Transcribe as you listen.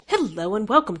Hello and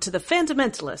welcome to The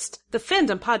Fundamentalist, the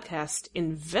fandom podcast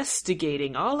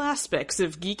investigating all aspects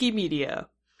of geeky media.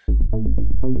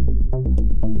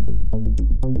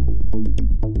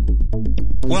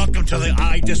 Welcome to the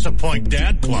I Disappoint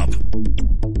Dad Club.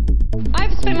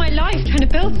 I've spent my life trying to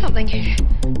build something here.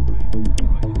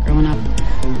 Growing up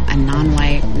a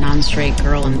non-white, non-straight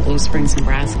girl in Blue Springs,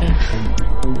 Nebraska.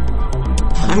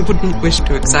 I wouldn't wish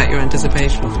to excite your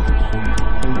anticipation.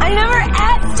 I never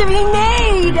asked to be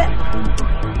made!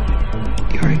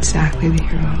 You're exactly the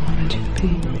hero I wanted you to be.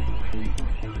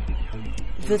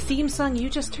 The theme song you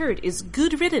just heard is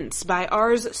Good Riddance by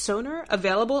Ars Sonar,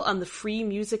 available on the Free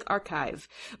Music Archive.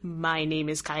 My name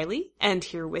is Kylie, and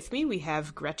here with me we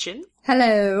have Gretchen.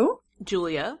 Hello.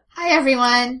 Julia. Hi,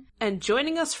 everyone. And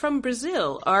joining us from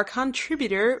Brazil, our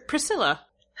contributor, Priscilla.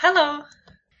 Hello.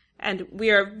 And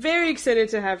we are very excited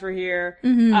to have her here.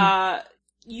 Mm-hmm.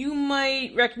 You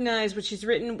might recognize what she's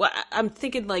written. I'm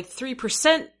thinking like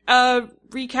 3%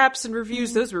 recaps and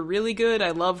reviews. Those were really good. I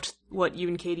loved what you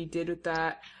and Katie did with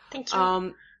that. Thank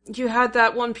you. You had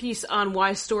that one piece on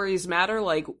why stories matter,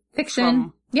 like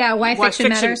fiction. Why fiction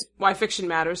matters. Why fiction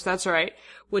matters, that's right.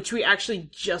 Which we actually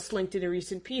just linked in a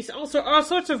recent piece. Also, all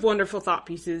sorts of wonderful thought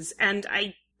pieces. And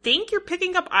I think you're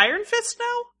picking up Iron Fist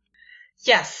now?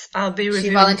 Yes, I'll be reviewing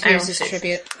She volunteers Iron as Fist.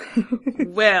 tribute.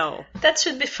 Well. That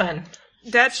should be fun.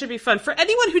 That should be fun. For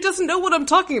anyone who doesn't know what I'm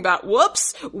talking about,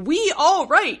 whoops, we all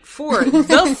write for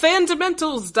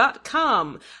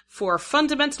thefundamentals.com for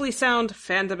fundamentally sound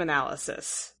fandom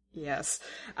analysis. Yes.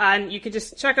 And you can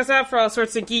just check us out for all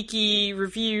sorts of geeky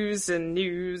reviews and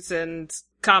news and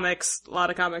comics. A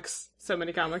lot of comics. So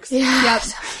many comics. Yeah. Yep.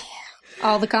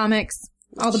 All the comics.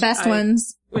 All the best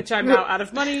ones. Which I'm now out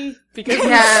of money because...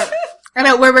 Yeah. I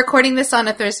know, we're recording this on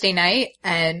a Thursday night,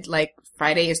 and,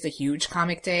 Friday is the huge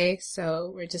comic day,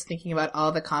 so we're just thinking about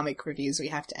all the comic reviews we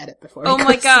have to edit before we go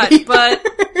my god, sleep. But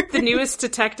the newest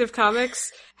Detective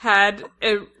Comics had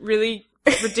a really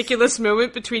ridiculous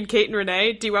moment between Kate and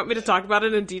Renee. Do you want me to talk about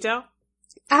it in detail?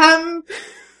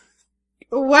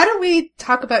 Why don't we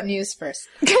talk about news first?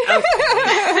 Okay,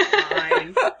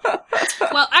 fine.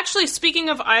 Well, actually, speaking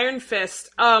of Iron Fist,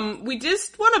 we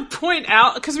just want to point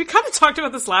out, because we kind of talked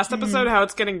about this last episode, how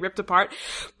it's getting ripped apart,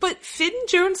 but Finn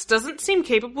Jones doesn't seem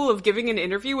capable of giving an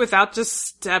interview without just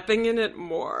stepping in it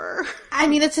more. I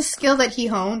mean, it's a skill that he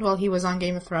honed while he was on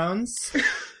Game of Thrones.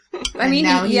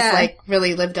 Now he's,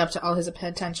 really lived up to all his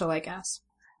potential, I guess.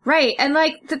 Right. And,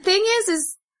 the thing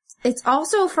is it's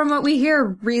also, from what we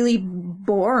hear, really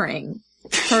boring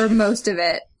for most of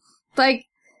it.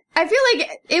 I feel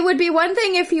like it would be one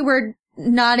thing if he were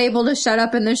not able to shut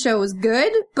up and the show was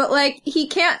good, but, he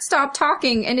can't stop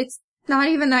talking and it's not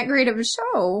even that great of a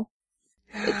show.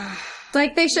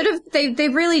 They should have, they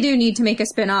really do need to make a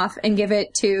spin-off and give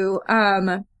it to,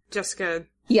 Jessica.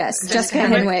 Yes, Jessica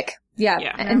Henwick.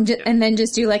 Yeah. And then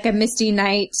just do, a Misty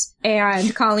Knight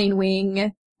and Colleen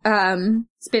Wing,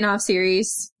 spin-off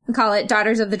series. And call it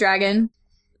Daughters of the Dragon.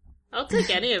 I'll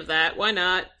take any of that. Why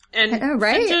not? And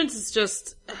right? Finn Jones is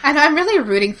just... And I'm really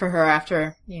rooting for her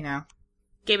after, Game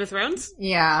of Thrones?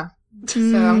 Yeah. So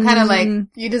I'm kind of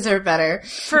you deserve better.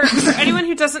 For anyone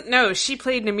who doesn't know, she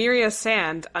played Nymeria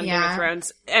Sand on Game of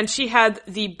Thrones, and she had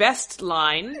the best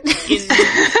line in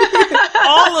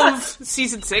all of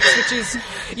season 6, which is,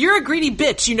 "You're a greedy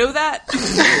bitch, you know that?"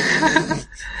 Oh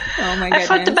my goodness.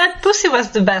 I thought the bad pussy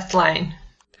was the best line.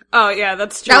 Oh, yeah,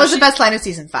 that's true. That was the best line of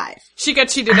season 5. She got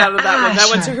cheated out of that one. That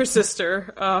went to her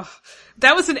sister.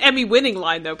 That was an Emmy-winning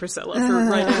line, though, Priscilla, for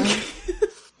writing.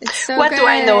 It's so what good. do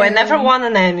I know? I never won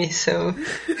an Emmy, so...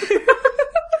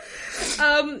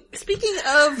 Speaking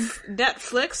of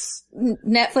Netflix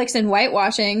and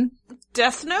whitewashing.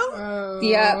 Death Note?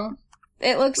 Yeah.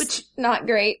 It looks not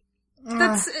great.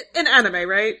 That's an anime,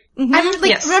 right? Mm-hmm. I mean,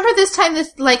 yes. Remember this time,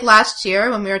 last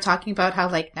year when we were talking about how,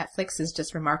 Netflix is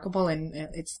just remarkable and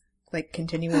it's,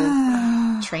 continual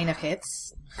train of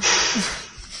hits?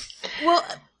 Well,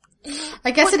 I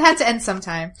guess it had to end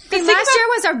sometime. Last year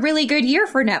was a really good year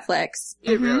for Netflix.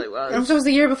 It really was. And so was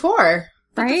the year before.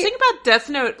 But right? the thing about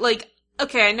Death Note,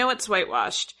 okay, I know it's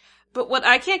whitewashed, but what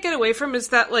I can't get away from is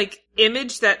that,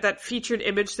 image, that featured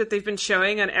image that they've been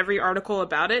showing on every article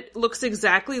about it looks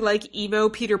exactly like emo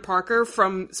Peter Parker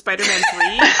from Spider-Man 3.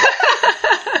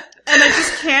 And I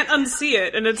just can't unsee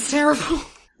it, and it's terrible.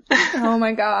 Oh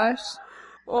my gosh.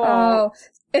 Oh.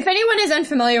 If anyone is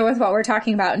unfamiliar with what we're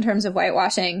talking about in terms of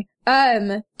whitewashing,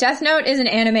 Death Note is an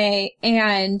anime,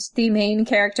 and the main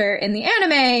character in the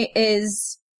anime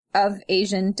is of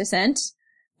Asian descent.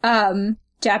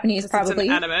 Japanese, probably.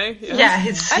 It's an anime. Yeah,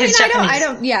 he's Japanese. I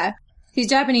don't, yeah. He's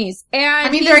Japanese.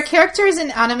 And there are characters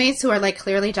in animes who are,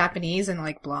 clearly Japanese and,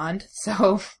 blonde,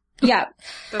 so... Yeah.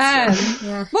 That's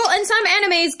Yeah. Well, and some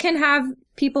animes can have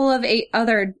people of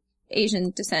other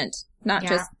Asian descent, not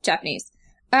just Japanese.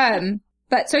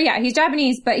 But so yeah, he's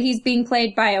Japanese, but he's being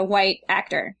played by a white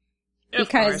actor. Of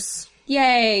course.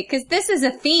 Yay, because this is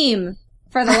a theme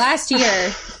for the last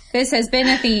year. This has been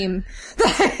a theme.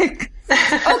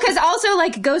 Because also,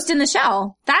 like, Ghost in the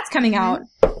Shell, that's coming out,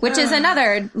 which is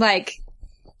another, like,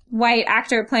 white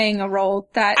actor playing a role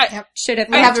that should have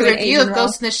I have a to an review Asian of role.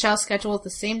 Ghost in the Shell scheduled the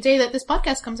same day that this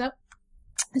podcast comes out.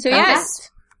 So yes.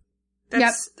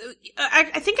 That's,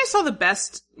 I think I saw the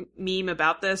best meme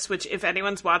about this, which if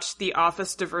anyone's watched the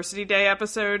Office Diversity Day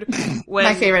episode, when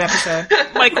My favorite episode.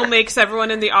 Michael makes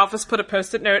everyone in the office put a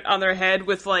Post-it note on their head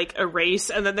with like a race,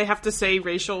 and then they have to say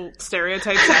racial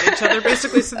stereotypes at each other,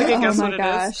 basically, so they can guess what it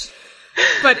is.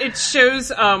 But it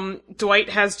shows, Dwight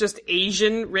has just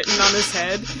Asian written on his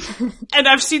head. And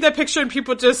I've seen that picture and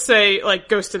people just say, like,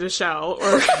 Ghost in a Shell,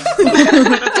 or... And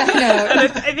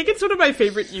I think it's one of my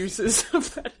favorite uses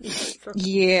of that.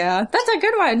 Yeah. That's a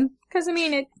good one. Cause I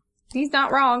mean, he's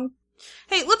not wrong.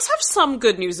 Hey, let's have some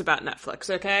good news about Netflix,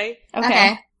 okay?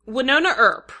 Okay. Winona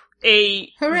Earp, a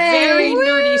Hooray! very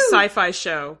nerdy sci-fi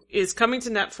show, is coming to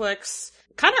Netflix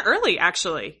kind of early,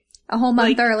 actually. A whole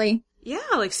month early. Yeah,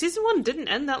 like season 1 didn't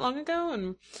end that long ago,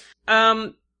 and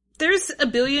there's a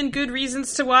billion good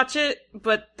reasons to watch it,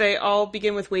 but they all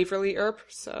begin with Waverly Earp,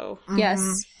 so Yes.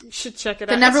 you should check it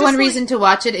out. The number It's one just reason to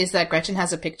watch it is that Gretchen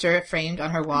has a picture framed on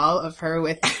her wall of her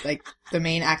with, like, the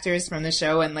main actors from the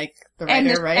show and, like, the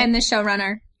writer, right? And the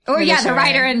showrunner. Oh And yeah, the the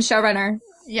writer showrunner. and showrunner.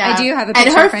 Yeah. I do have a and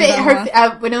picture framed on the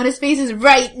wall. Winona's face is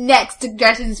right next to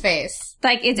Gretchen's face.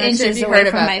 Like, it's Not sure if inches you away heard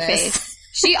from about my this. face.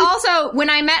 She also, when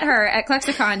I met her at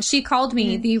Klexicon, she called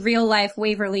me the real-life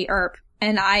Waverly Earp,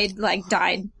 and I, like,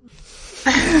 died.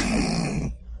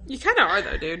 You kind of are,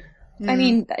 though, dude. I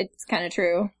mean, it's kind of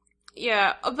true.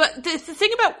 Yeah, but the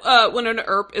thing about Winona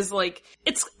Earp is, like,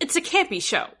 it's a campy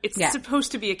show. It's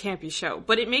supposed to be a campy show,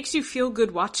 but it makes you feel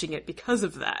good watching it because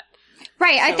of that.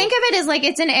 Right, I think of it as, like,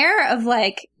 it's an era of,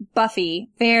 like, Buffy,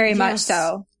 very much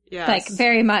so. Yes. Like,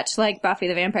 very much like Buffy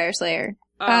the Vampire Slayer.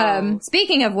 Oh.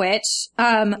 Speaking of which,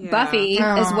 Buffy,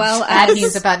 as well Bad as...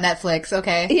 news about Netflix,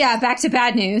 okay. Yeah, back to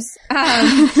bad news.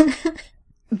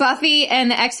 Buffy and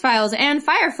the X-Files and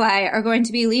Firefly are going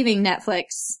to be leaving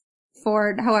Netflix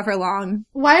for however long.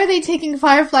 Why are they taking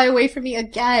Firefly away from me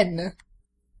again?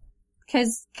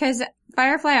 Cause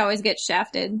Firefly always gets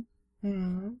shafted.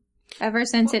 Ever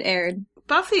since it aired.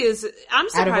 Buffy is... I'm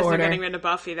surprised they're order. getting rid of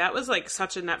Buffy. That was, like,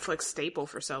 such a Netflix staple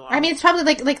for so long. I mean, it's probably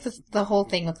like the whole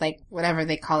thing with, like, whatever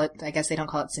they call it. I guess they don't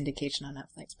call it syndication on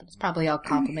Netflix, but it's probably all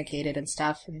complicated and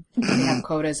stuff, and they have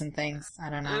quotas and things. I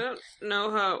don't know. I don't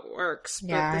know how it works.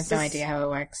 But Yeah, I have no idea how it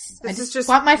works. I is just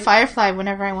want my Firefly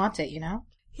whenever I want it, you know?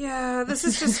 Yeah, this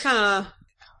is just kind of...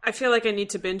 I feel like I need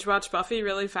to binge watch Buffy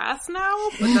really fast now,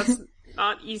 but that's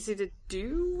not easy to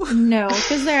do. No,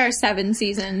 because there are 7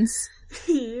 seasons.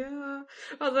 Yeah.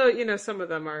 Although, you know, some of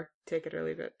them are take it or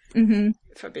leave it. Mm-hmm.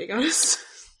 If I'm being honest.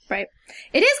 Right.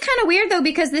 It is kind of weird, though,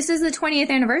 because this is the 20th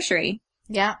anniversary.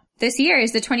 Yeah. This year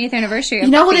is the 20th anniversary of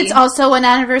You know Buffy. what it's also an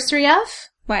anniversary of?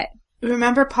 What?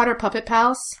 Remember Potter Puppet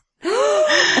Pals? Oh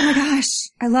my gosh.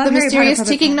 I love The Harry mysterious Potter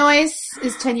ticking Puppet noise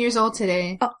is 10 years old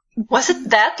today. Oh. Was it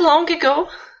that long ago?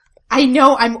 I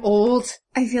know, I'm old.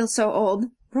 I feel so old.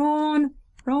 Ron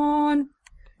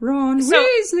So,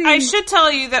 Weasley. I should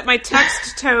tell you that my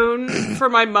text tone for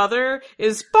my mother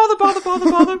is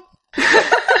bother.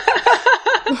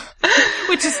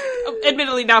 Which is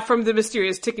admittedly not from the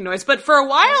mysterious ticking noise, but for a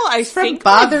while I think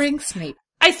bothering Snape.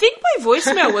 I think my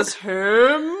voicemail was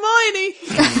Hermione.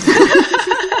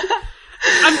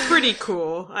 I'm pretty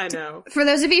cool, I know. For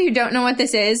those of you who don't know what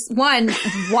this is, 1,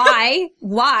 why?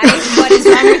 What is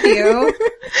wrong with you?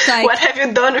 Like, What have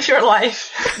you done with your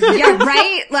life? yeah,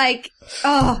 right? Like,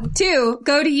 2,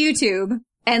 go to YouTube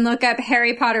and look up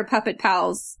Harry Potter Puppet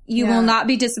Pals. You will not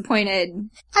be disappointed.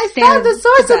 I found the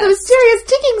source of the mysterious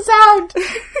ticking sound!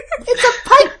 It's a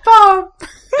pipe bomb!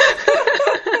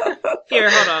 Here,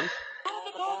 hold on.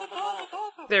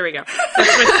 There we go.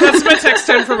 That's my text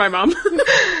tone for my mom.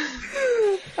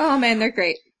 Oh man, they're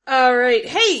great. Alright,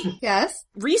 hey! Yes?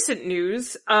 Recent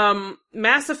news,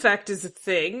 Mass Effect is a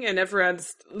thing, and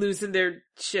everyone's losing their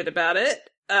shit about it.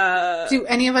 Do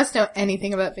any of us know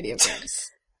anything about video games?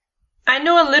 I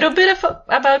know a little bit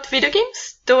about video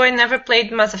games, though I never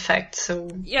played Mass Effect, so...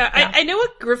 Yeah, I know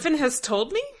what Griffin has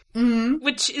told me,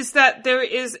 which is that there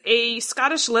is a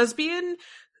Scottish lesbian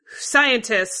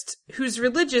scientist who's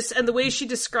religious, and the way she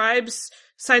describes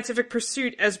scientific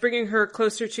pursuit as bringing her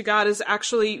closer to God is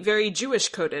actually very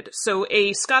Jewish-coded. So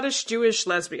a Scottish-Jewish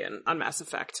lesbian on Mass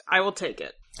Effect. I will take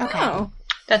it. Okay. Oh.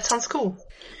 That sounds cool.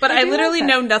 But I literally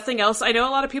know nothing else. I know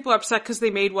a lot of people are upset because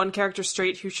they made one character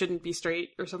straight who shouldn't be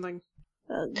straight or something.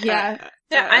 Yeah.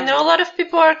 Yeah, I know a lot of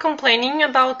people are complaining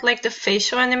about, like, the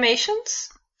facial animations,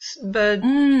 but,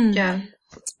 yeah.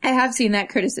 I have seen that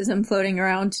criticism floating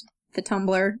around the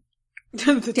Tumblr.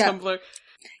 Tumblr.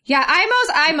 Yeah,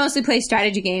 I mostly play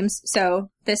strategy games, so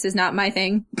this is not my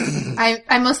thing.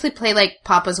 I mostly play, like,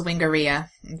 Papa's Wingeria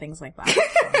and things like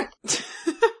that.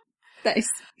 Nice.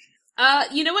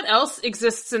 You know what else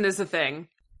exists and is a thing?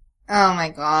 Oh my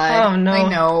god. Oh no. I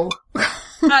know.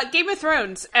 Game of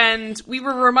Thrones, and we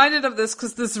were reminded of this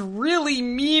because this really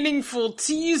meaningful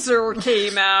teaser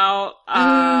came out,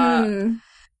 and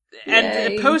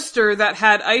a poster that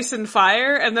had ice and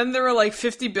fire, and then there were like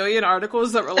 50 billion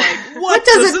articles that were like, what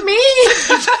does it mean?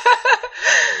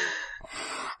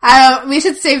 We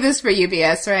should save this for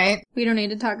UBS, right? We don't need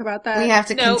to talk about that. We have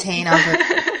to contain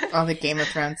all the Game of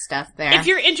Thrones stuff there. If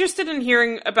you're interested in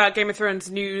hearing about Game of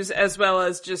Thrones news as well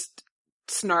as just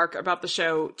snark about the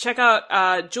show, check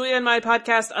out Julia and my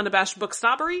podcast, Unabashed Book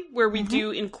Snobbery, where we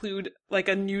do include like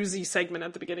a newsy segment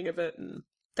at the beginning of it, and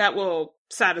that will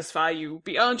satisfy you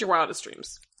beyond your wildest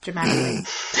dreams. Dramatically.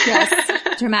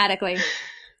 Yes, dramatically.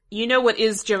 You know what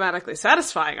is dramatically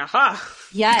satisfying, aha!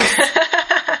 Yes.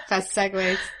 Best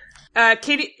segues.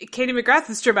 Katie McGrath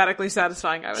is dramatically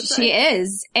satisfying, I would say. She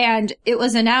is, and it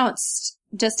was announced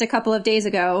just a couple of days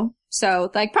ago, so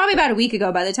like probably about a week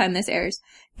ago by the time this airs,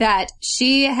 that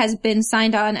she has been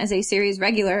signed on as a series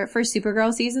regular for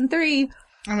Supergirl season 3.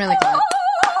 I'm really glad.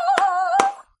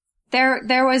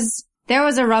 There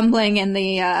was a rumbling in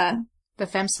the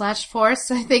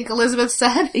Femme/Force, I think Elizabeth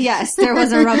said. Yes, there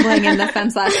was a rumbling in the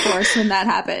Femme/Force when that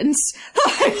happened.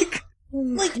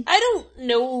 Like, I don't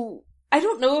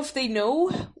know if they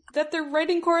know that they're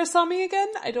writing Korosami again.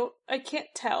 I can't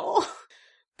tell.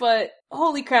 But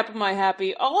holy crap, am I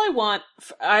happy. All I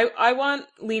want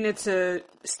Lena to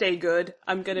stay good.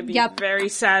 I'm gonna be very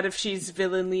sad if she's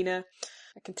villain Lena.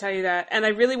 I can tell you that. And I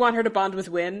really want her to bond with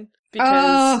Win.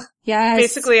 Because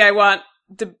basically I want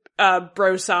the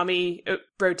bro Sami,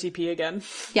 bro TP again.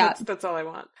 Yeah. That's all I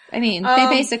want. I mean, they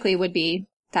basically would be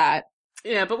that.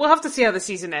 Yeah, but we'll have to see how the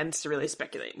season ends to really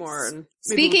speculate more. And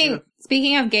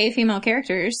speaking of gay female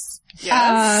characters,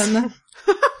 yes.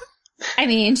 I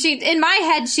mean, in my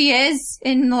head she is,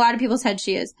 in a lot of people's head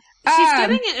she is. She's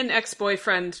getting an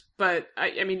ex-boyfriend, but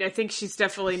I mean, I think she's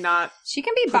definitely not. She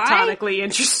can be platonically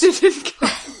interested in.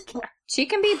 She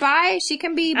can be bi. She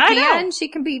can be pan. She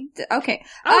can be okay.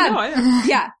 I know.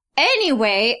 Yeah.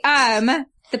 Anyway,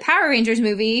 the Power Rangers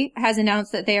movie has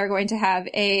announced that they are going to have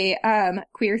a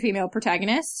queer female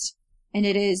protagonist, and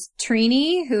it is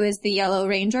Trini, who is the Yellow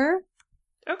Ranger.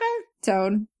 Okay.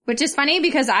 So, which is funny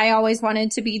because I always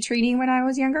wanted to be Trini when I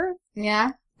was younger.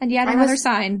 Yeah. And yet another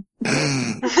sign.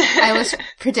 I was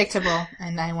predictable,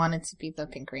 and I wanted to be the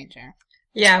Pink Ranger.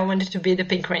 Yeah, I wanted to be the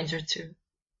Pink Ranger too.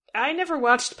 I never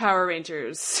watched Power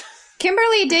Rangers.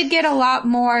 Kimberly did get a lot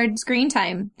more screen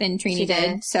time than Trini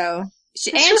did. So,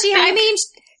 she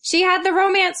had the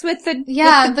romance with the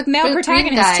male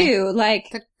protagonist too,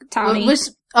 like Tommy.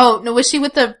 Was she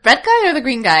with the red guy or the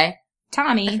green guy?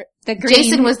 Tommy. The green.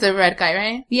 Jason was the red guy,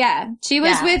 right? Yeah. She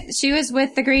was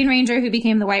with the Green Ranger who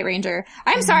became the White Ranger.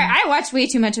 I'm sorry, I watched way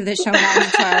too much of this show when I was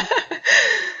a child.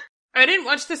 I didn't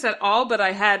watch this at all, but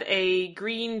I had a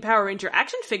green Power Ranger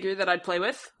action figure that I'd play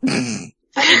with. In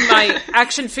my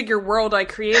action figure world I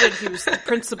created, he was the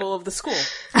principal of the school.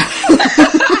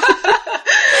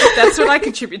 That's what I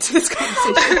contribute to this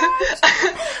conversation.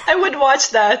 I would watch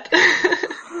that.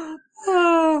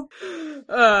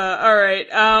 Alright,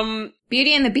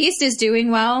 Beauty and the Beast is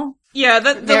doing well. Yeah,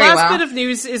 the last bit of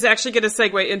news is actually going to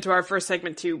segue into our first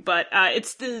segment too, but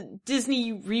it's the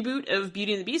Disney reboot of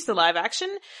Beauty and the Beast, the live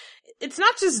action. It's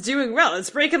not just doing well, it's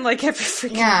breaking like every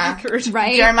freaking record.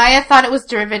 Right? Jeremiah thought it was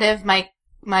derivative. My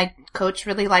coach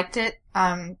really liked it.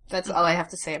 That's all I have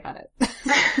to say about it.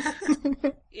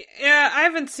 Yeah, I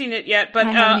haven't seen it yet, but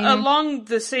along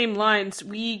the same lines,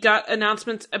 we got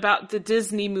announcements about the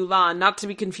Disney Mulan, not to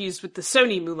be confused with the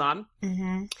Sony Mulan,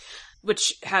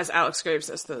 which has Alex Graves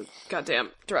as the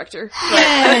goddamn director.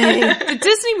 But the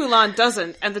Disney Mulan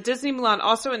doesn't, and the Disney Mulan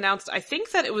also announced, I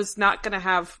think, that it was not going to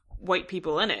have white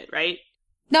people in it, right?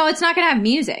 No, it's not going to have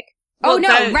music. Well,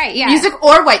 Music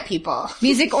or white people.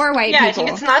 Music or white people. Yeah, I think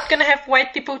it's not going to have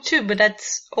white people too, but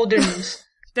that's older news.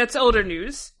 That's older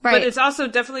news. Right. But it's also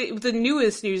definitely, the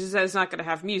newest news is that it's not going to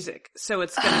have music. So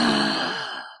it's going to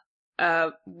be a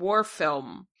war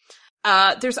film.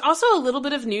 There's also a little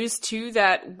bit of news too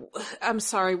that, I'm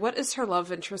sorry, what is her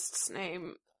love interest's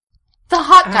name? The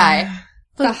hot guy.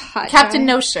 The hot Captain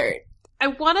guy. No Shirt. I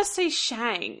want to say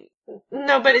Shang.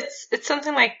 No, but it's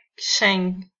something like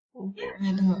Shang. I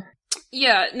don't know.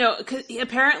 Yeah, no, 'cause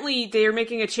apparently they're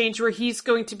making a change where he's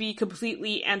going to be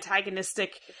completely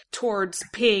antagonistic towards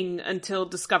Ping until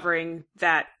discovering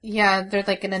that Yeah, they're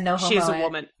like gonna no homo. she's a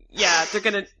woman. Yeah, they're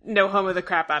gonna no homo the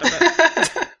crap out of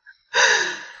it.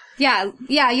 Yeah,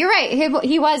 you're right.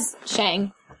 He was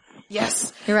Shang.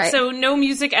 Yes. You're right. So no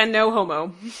music and no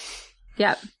homo.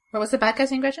 Yep. What was the bad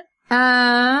guy's name, Gretchen?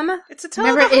 It's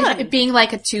Attila Remember the Hun. it being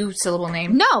like a 2-syllable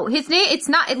name? No, his name, it's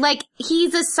not, like,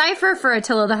 he's a cipher for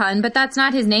Attila the Hun, but that's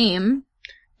not his name.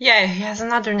 Yeah, he has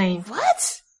another name.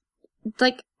 What?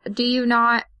 Like, do you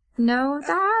not know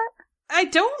that? I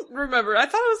don't remember. I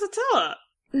thought it was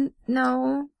Attila.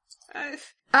 No. I-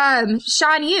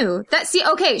 Sean Yu.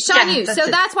 Sean Yu. So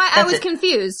that's why I was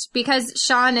confused, because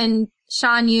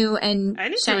Sean Yu and I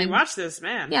need to Shang. rewatch this,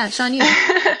 man. Yeah, Sean Yu.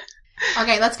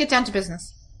 Okay, let's get down to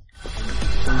business.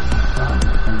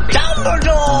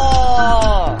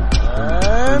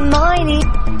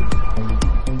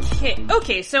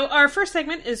 Okay, so our first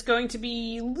segment is going to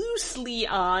be loosely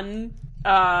on,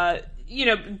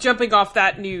 jumping off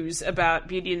that news about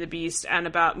Beauty and the Beast and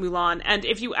about Mulan. And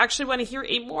if you actually want to hear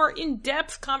a more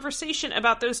in-depth conversation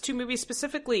about those two movies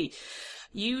specifically,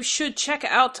 you should check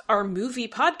out our movie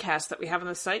podcast that we have on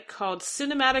the site called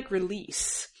Cinematic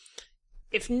Release.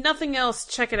 If nothing else,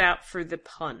 check it out for the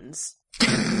puns.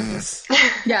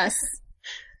 Yes.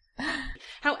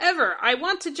 However, I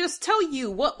want to just tell you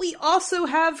what we also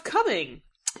have coming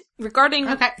regarding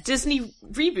Disney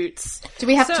reboots. Do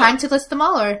we have time to list them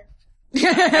all, or?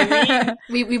 I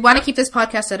mean, we want to keep this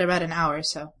podcast at about an hour,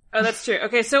 so. Oh, that's true.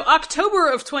 Okay, so October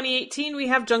of 2018, we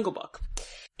have Jungle Book.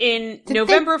 In Did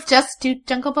November they just do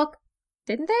Jungle Book?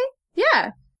 Didn't they?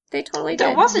 Yeah. They totally did.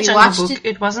 There was a We Jungle watched Book.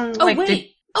 It wasn't Oh, like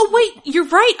wait. Oh, wait, you're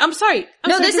right. I'm sorry.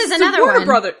 No, this is the another Warner one.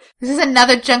 Brother. This is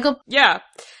another Jungle. Yeah.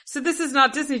 So this is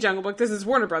not Disney Jungle Book. This is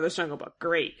Warner Brothers Jungle Book.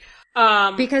 Great.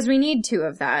 Because we need two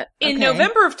of that. In Okay.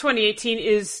 November of 2018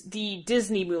 is the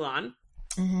Disney Mulan.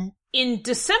 Mm-hmm. In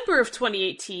December of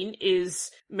 2018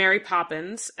 is Mary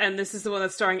Poppins, and this is the one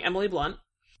that's starring Emily Blunt.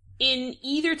 In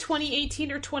either 2018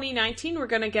 or 2019, we're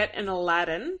gonna get an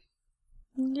Aladdin.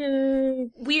 Yay.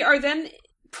 We are then,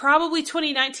 probably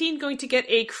 2019, going to get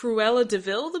a Cruella de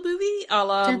Vil, the movie, a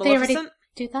la Didn't they already Maleficent.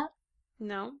 do that?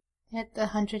 No. At the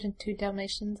 102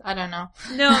 Dalmatians? I don't know.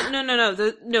 No.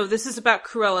 No, this is about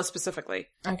Cruella specifically.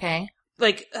 Okay.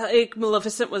 Like,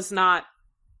 Maleficent was not,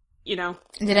 Did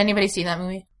anybody see that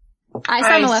movie? I saw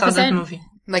saw Maleficent. that movie.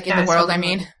 Like, in Yeah, I the saw world, the I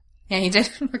mean. movie. Yeah, he did?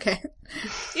 Okay.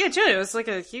 Yeah, Joe, it was like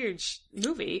a huge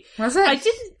movie. Was it? I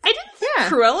didn't think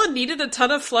Cruella needed a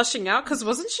ton of fleshing out, because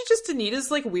wasn't she just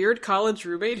Anita's, like, weird college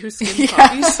roommate who skinned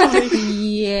puppies? Like,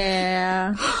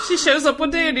 Yeah. she shows up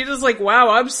one day and Anita's like, wow,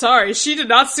 I'm sorry, she did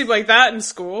not seem like that in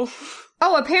school.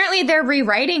 Oh, apparently they're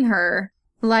rewriting her.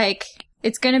 Like,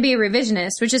 it's gonna be a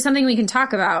revisionist, which is something we can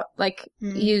talk about, like,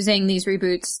 using these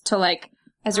reboots to, like,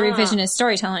 as a revisionist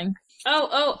storytelling.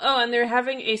 Oh, and they're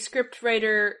having a script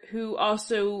writer who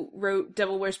also wrote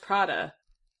Devil Wears Prada.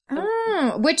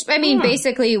 Oh, which, I mean,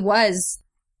 basically was,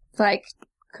 like,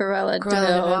 Cruella de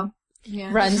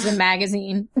Vil runs the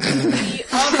magazine. We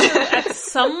also, at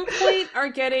some point, are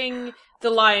getting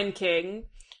The Lion King.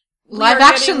 Live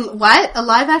action, what? A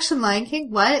live action Lion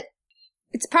King? What?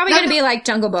 It's probably gonna be like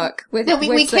Jungle Book with, No, we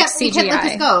with can't, like, we can't let CGI.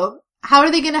 this go. How are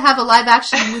they gonna have a live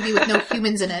action movie with no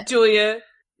humans in it? Julia,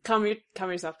 calm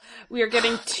yourself. We are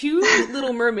getting two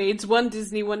Little Mermaids, one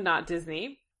Disney, one not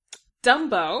Disney.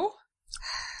 Dumbo.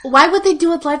 Why would they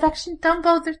do a live action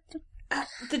Dumbo?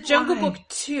 The Jungle Book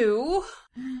 2.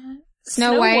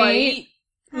 Snow White.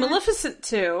 Maleficent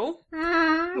 2.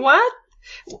 What?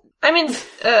 I mean,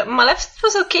 Maleficent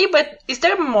was okay, but is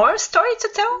there more story to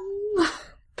tell?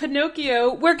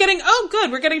 Pinocchio. We're getting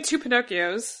two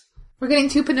Pinocchios. We're getting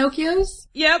two Pinocchios?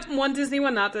 Yep, one Disney,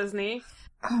 one not Disney.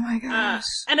 Oh my gosh.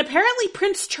 And apparently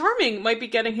Prince Charming might be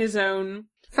getting his own.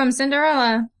 From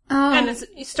Cinderella. Oh. And it's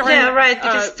starring, Yeah, right,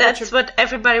 because that's Richard, what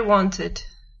everybody wanted.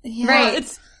 Yeah. Right.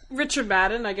 it's Richard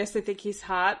Madden. I guess they think he's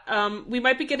hot. We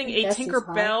might be getting a guess he's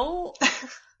Tinkerbell.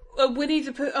 Winnie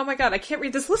the Pooh. Oh my god, I can't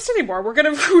read this list anymore. We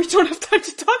don't have time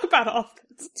to talk about all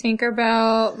this.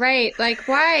 Tinkerbell. Right. Like,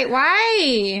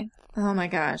 why? Oh my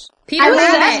gosh. Peter I was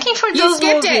Rabbit. asking for You those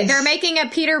skipped it. movies. They're making a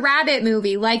Peter Rabbit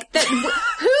movie. Like,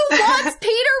 who wants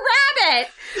Peter Rabbit?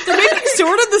 They're making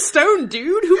Sword in the Stone,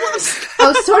 dude. Who wants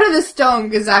that? Oh, Sword of the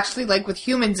Stone is actually, like, with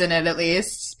humans in it, at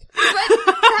least. But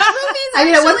that movie's I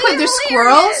mean, at one point actually there's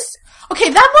hilarious. squirrels. Okay,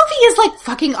 that movie is, like,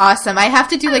 fucking awesome. I have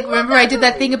to do, like, remember I did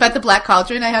that thing about the Black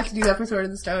Cauldron? I have to do that for Sword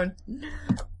of the Stone.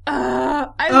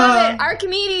 I love it.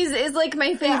 Archimedes is, like,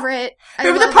 my favorite. I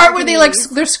Remember the love part where they, like, Archimedes.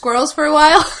 they're squirrels for a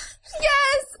while?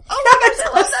 Yes! Oh my gosh, I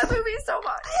love that movie so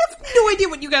much. I have no idea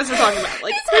what you guys are talking about.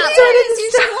 Like, It's hilarious.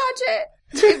 You should watch it.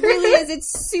 It really is. It's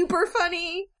super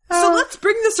funny. So let's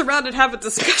bring this around and have a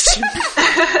discussion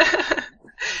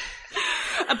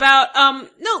about,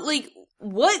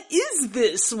 what is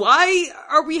this? Why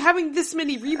are we having this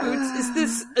many reboots? Is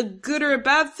this a good or a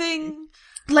bad thing?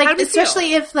 Like,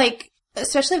 especially if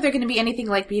they're going to be anything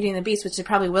like Beauty and the Beast, which it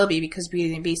probably will be because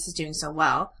Beauty and the Beast is doing so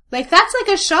well. Like, that's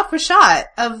like a shot for shot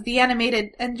of the animated,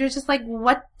 and you're just like,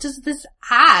 what does this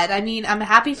add? I mean, I'm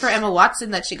happy for Emma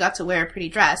Watson that she got to wear a pretty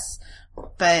dress,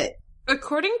 but...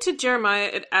 According to Jeremiah,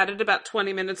 it added about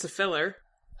 20 minutes of filler.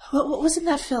 What was in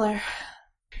that filler?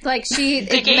 Like,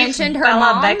 it gave mentioned her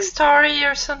Bella mom. backstory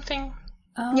or something.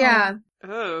 Oh. Yeah.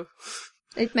 Oh.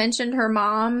 It mentioned her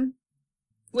mom.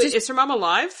 Wait, is her mom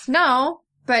alive? No,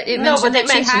 but it mentioned that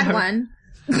she had her. one.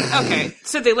 Okay,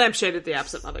 so they lampshaded the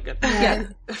absent mother. Good. Yeah.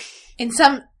 In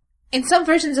some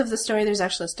versions of the story, there's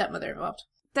actually a stepmother involved.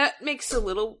 That makes a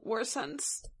little more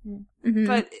sense. Mm-hmm.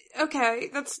 But, okay,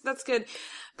 that's good.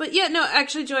 But yeah, no,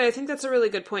 actually, Joy, I think that's a really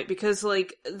good point because,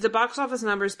 like, the box office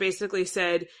numbers basically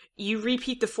said, you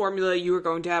repeat the formula, you are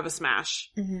going to have a smash.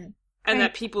 Mm-hmm. And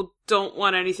that people don't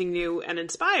want anything new and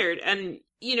inspired. And,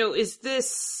 is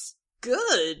this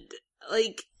good?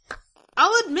 Like,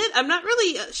 I'll admit, I'm not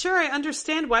really sure I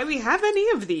understand why we have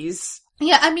any of these.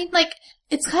 Yeah, I mean, like,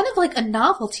 it's kind of like a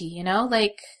novelty,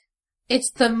 Like,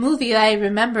 it's the movie I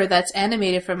remember that's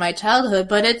animated from my childhood,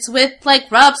 but it's with, like,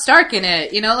 Rob Stark in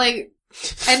it, like,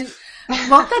 and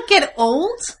won't that get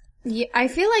old? Yeah, I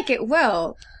feel like it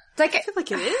will. Like, I feel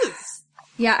like it is.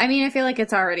 Yeah, I mean, I feel like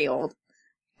it's already old.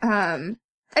 I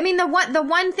mean, the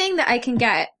one thing that I can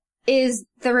get is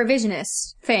the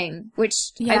revisionist thing,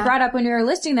 which I brought up when we were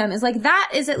listing them, is like,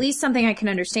 that is at least something I can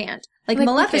understand. Like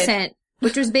Maleficent,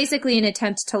 which was basically an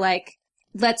attempt to, like,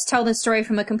 let's tell the story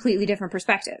from a completely different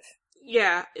perspective.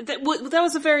 Yeah, that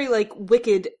was a very, like,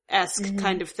 Wicked-esque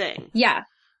kind of thing. Yeah.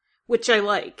 Which I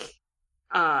like.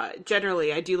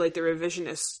 Generally, I do like the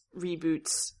revisionist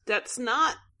reboots. That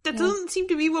doesn't seem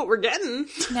to be what we're getting.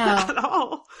 No. At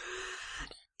all.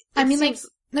 I mean, like,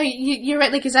 no, you're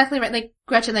right, like, exactly right. Like,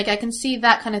 Gretchen, like, I can see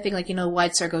that kind of thing, like,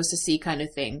 White Star Goes to Sea kind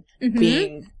of thing,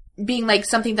 being like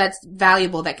something that's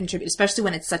valuable that contributes, especially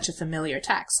when it's such a familiar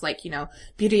text. Like,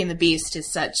 Beauty and the Beast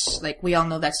is such, like, we all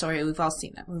know that story, we've all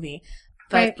seen that movie.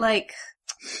 But, like,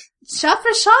 shot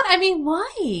for shot, I mean,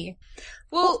 why?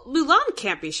 Well, Mulan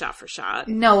can't be shot for shot.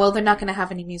 No, well, they're not gonna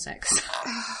have any music. So.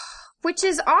 Which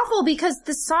is awful, because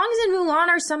the songs in Mulan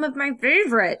are some of my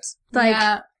favorites.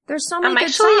 Like, there's so many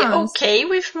good songs. I'm actually okay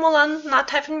with Mulan not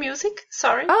having music,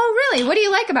 sorry. Oh, really? What do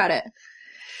you like about it?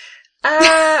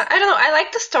 I don't know, I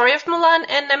like the story of Mulan,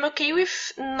 and I'm okay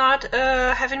with not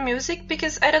having music,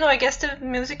 because, I don't know, I guess the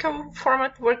musical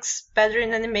format works better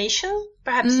in animation,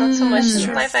 perhaps not so much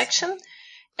in live action.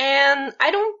 And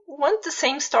I don't want the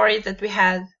same story that we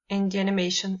had in the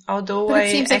animation, although but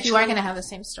it seems like you are going to have the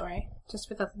same story, just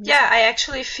without the music. Yeah, I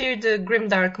actually fear the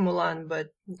grimdark Mulan, but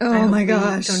oh my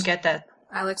gosh, don't get that.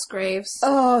 Alex Graves.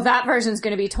 Oh, that version's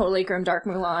going to be totally grimdark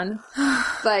Mulan.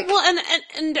 Like, well,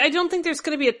 and I don't think there's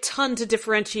going to be a ton to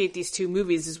differentiate these two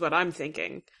movies, is what I'm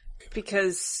thinking,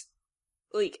 because,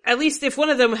 like, at least if one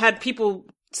of them had people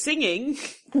singing,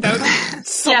 that would be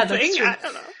something. Yeah, that's true. I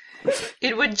don't know.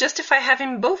 It would justify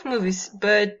having both movies,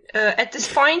 but at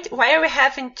this point, why are we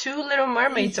having two Little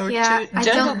Mermaids or two Jungle Books? I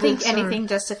don't think anything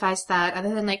justifies that,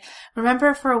 other than, like,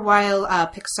 remember for a while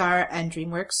Pixar and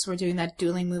DreamWorks were doing that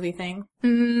dueling movie thing?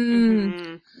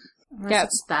 Yeah,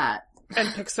 it's that. And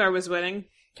Pixar was winning.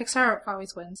 Pixar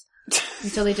always wins.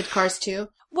 Until they did Cars 2.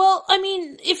 Well, I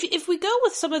mean, if we go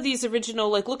with some of these original,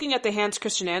 like, looking at the Hans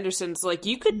Christian Andersens, like,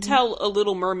 you could tell a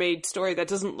Little Mermaid story that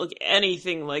doesn't look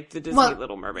anything like the Disney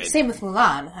Little Mermaid. Same with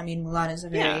Mulan. I mean, Mulan is a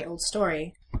very old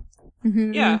story.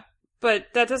 Yeah, but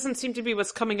that doesn't seem to be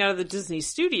what's coming out of the Disney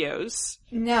studios.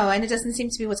 No, and it doesn't seem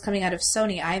to be what's coming out of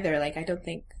Sony either. Like, I don't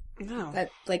think that,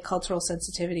 like, cultural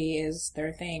sensitivity is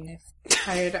their thing.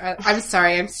 I'm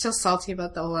sorry, I'm still salty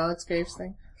about the whole Alex Graves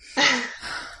thing.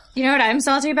 You know what I'm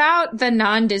salty about? The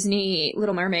non-Disney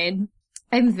Little Mermaid.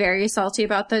 I'm very salty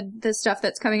about the stuff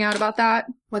that's coming out about that.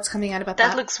 What's coming out about that?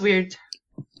 That looks weird.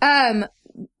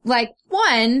 Like,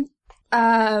 one,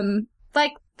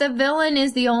 like, the villain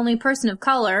is the only person of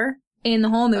color in the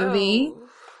whole movie. Oh,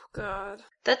 God.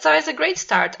 That's always a great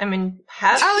start. I mean,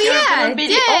 have your villain be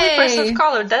the only person of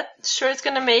color. That sure is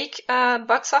gonna make a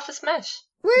box office smash.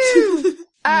 Woo!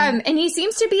 And he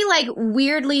seems to be, like,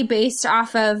 weirdly based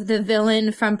off of the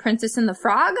villain from Princess and the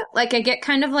Frog. Like, I get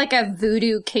kind of like a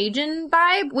voodoo Cajun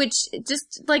vibe, which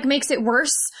just, like, makes it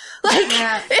worse. Like,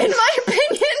 in my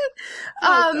opinion.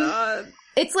 God.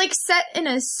 It's, like, set in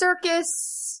a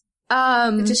circus.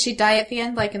 Does she die at the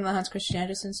end, like in the Hans Christian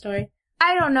Andersen story?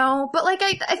 I don't know, but like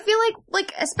I feel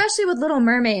like especially with Little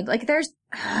Mermaid, like there's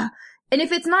and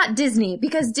if it's not Disney,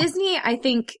 because Disney I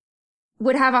think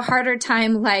would have a harder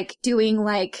time like doing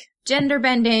like gender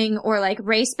bending or like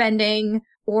race bending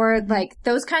or like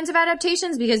those kinds of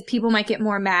adaptations, because people might get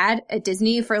more mad at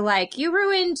Disney for like, you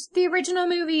ruined the original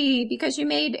movie because you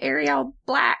made Ariel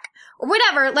black or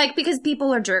whatever, like because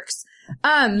people are jerks.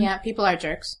 Yeah, people are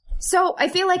jerks. So I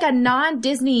feel like a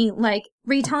non-Disney, like,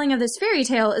 retelling of this fairy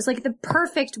tale is, like, the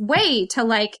perfect way to,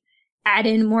 like, add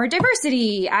in more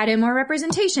diversity, add in more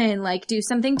representation, like, do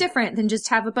something different than just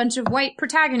have a bunch of white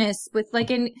protagonists with, like,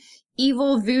 an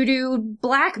evil voodoo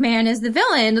black man as the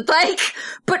villain. Like,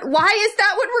 but why is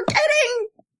that what we're getting?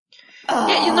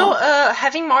 Yeah,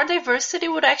 having more diversity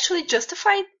would actually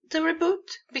justify the reboot.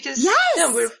 Because,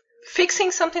 we're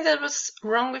fixing something that was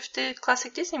wrong with the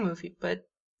classic Disney movie, but...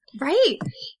 Right.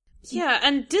 Yeah,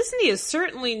 and Disney is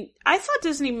certainly... I thought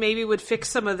Disney maybe would fix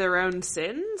some of their own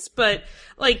sins, but,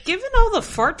 like, given all the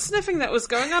fart sniffing that was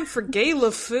going on for Gay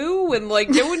LeFou, and, like,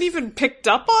 no one even picked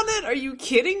up on it? Are you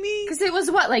kidding me? Because it was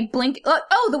what, like, blink...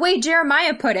 Oh, the way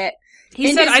Jeremiah put it.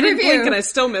 He said, I didn't blink and I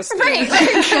still missed it. Right.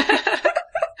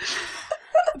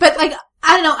 But, like,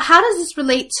 I don't know, how does this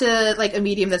relate to, like, a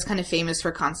medium that's kind of famous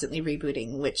for constantly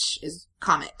rebooting, which is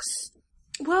comics?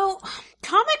 Well,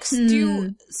 comics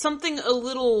do something a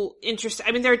little interesting.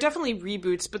 I mean, there are definitely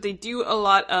reboots, but they do a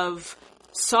lot of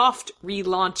soft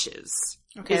relaunches,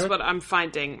 is what I'm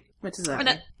finding. What does that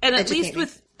mean? And at least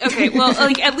with... Okay, well,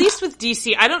 like, at least with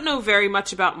DC, I don't know very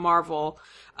much about Marvel,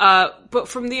 but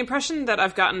from the impression that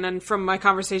I've gotten and from my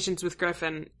conversations with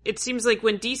Griffin, it seems like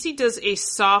when DC does a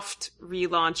soft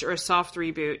relaunch or a soft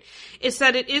reboot, it's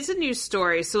that it is a new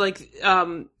story. So, like,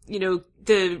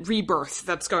 the rebirth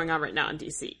that's going on right now in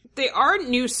DC. They are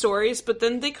new stories, but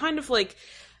then they kind of, like,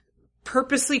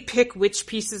 purposely pick which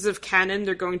pieces of canon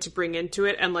they're going to bring into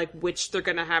it and, like, which they're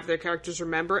going to have their characters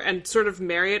remember and sort of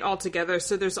marry it all together.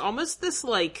 So there's almost this,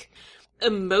 like,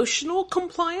 emotional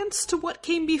compliance to what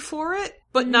came before it,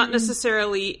 but not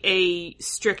necessarily a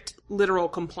strict literal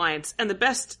compliance. And the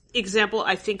best example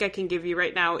I think I can give you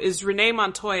right now is Renee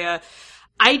Montoya.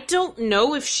 I don't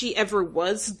know if she ever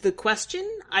was the Question.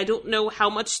 I don't know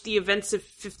how much the events of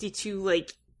 52,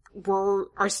 like,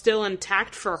 are still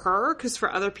intact for her, because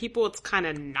for other people it's kind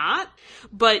of not.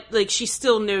 But, like, she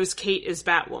still knows Kate is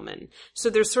Batwoman.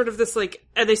 So there's sort of this, like,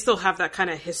 and they still have that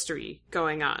kind of history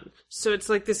going on. So it's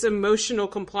like this emotional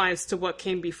compliance to what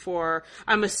came before.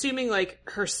 I'm assuming, like,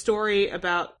 her story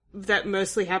about that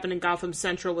mostly happened in Gotham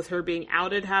Central with her being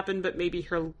outed happened, but maybe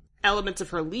her elements of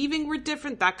her leaving were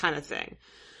different, that kind of thing.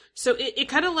 So it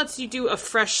kind of lets you do a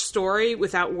fresh story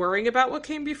without worrying about what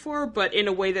came before, but in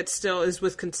a way that still is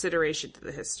with consideration to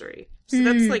the history. So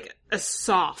that's like a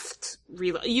soft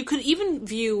relaunch. You could even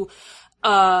view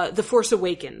The Force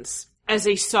Awakens as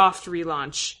a soft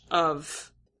relaunch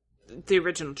of the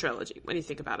original trilogy when you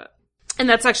think about it. And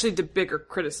that's actually the bigger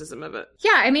criticism of it.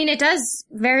 Yeah, I mean, it does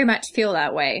very much feel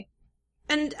that way.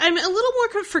 And I'm a little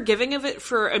more forgiving of it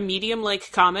for a medium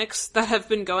like comics that have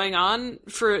been going on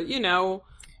for,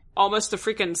 almost a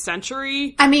freaking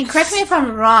century. I mean, correct me if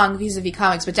I'm wrong vis-a-vis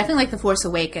comics, but definitely like The Force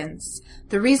Awakens.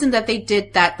 The reason that they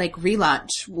did that, like,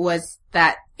 relaunch was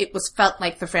that it was felt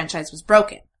like the franchise was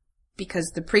broken.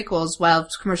 Because the prequels, while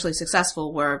commercially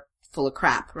successful, were full of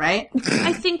crap, right?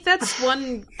 I think that's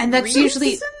one And that's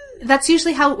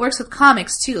usually how it works with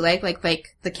comics, too. Like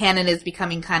the canon is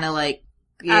becoming kind of like,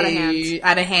 out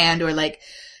of hand, or like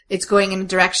it's going in a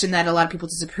direction that a lot of people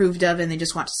disapproved of and they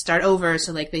just want to start over,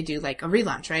 so like they do like a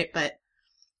relaunch, right? But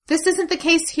this isn't the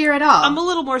case here at all. I'm a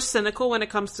little more cynical when it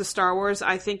comes to Star Wars.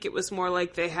 I think it was more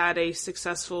like they had a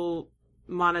successful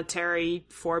monetary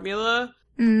formula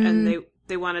and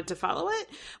they wanted to follow it.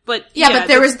 But but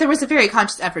there was a very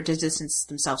conscious effort to distance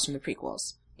themselves from the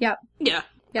prequels. Yep. Yeah,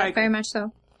 very much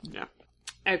so. Yeah,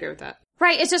 I agree with that.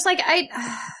 Right, it's just like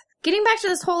getting back to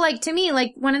this whole, like, to me,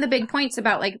 like, one of the big points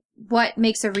about, like, what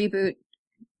makes a reboot,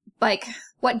 like,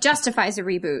 what justifies a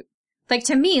reboot. Like,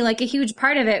 to me, like, a huge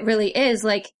part of it really is,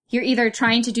 like, you're either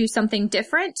trying to do something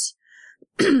different,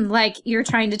 like, you're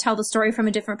trying to tell the story from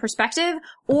a different perspective,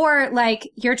 or, like,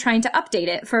 you're trying to update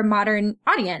it for a modern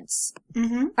audience.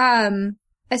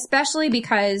 Especially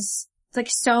because, like,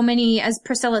 so many, as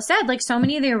Priscilla said, like, so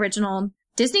many of the original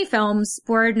Disney films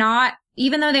were not,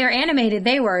 even though they were animated,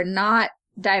 they were not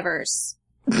diverse.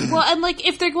 Well, and, like,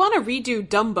 if they want to redo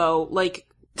Dumbo, like,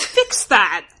 fix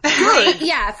that. Good.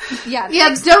 Yeah,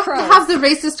 don't have the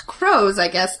racist crows, I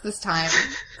guess, this time.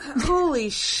 Holy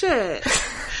shit.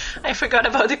 I forgot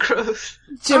about the crows.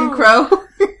 Jim Crow.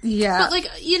 Yeah. But,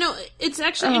 it's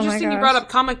actually interesting you brought up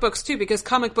comic books, too, because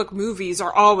comic book movies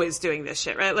are always doing this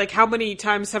shit, right? Like, how many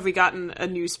times have we gotten a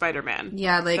new Spider-Man?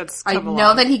 Yeah, like, I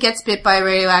know that he gets bit by a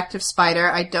radioactive spider.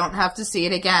 I don't have to see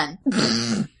it again.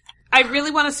 I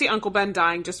really want to see Uncle Ben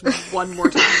dying just one more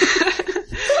time.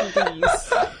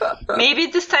 Please. Maybe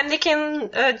this time they can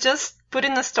just put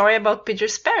in a story about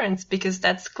Peter's parents, because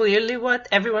that's clearly what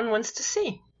everyone wants to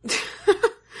see.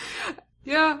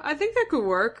 Yeah, I think that could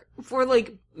work for,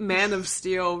 like, Man of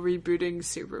Steel rebooting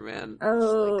Superman.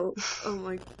 Oh. Oh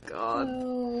my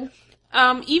god.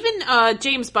 Even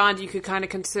James Bond, you could kind of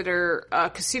consider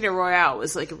Casino Royale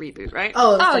was like a reboot, right?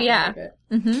 Oh yeah.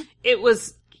 Mm-hmm. It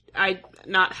was. I'm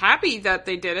not happy that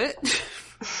they did it.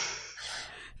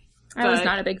 I was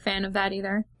not a big fan of that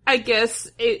either. I guess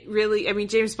it really,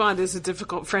 James Bond is a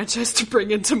difficult franchise to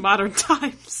bring into modern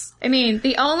times. I mean,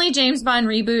 the only James Bond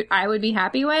reboot I would be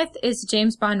happy with is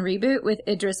James Bond reboot with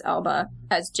Idris Elba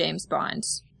as James Bond.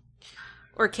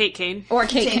 Or Kate Kane. Or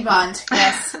Kate Jane Bond,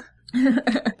 yes.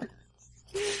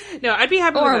 No, I'd be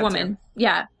happy with or that a woman. Too.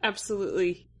 Yeah.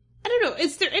 Absolutely. I don't know,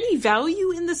 is there any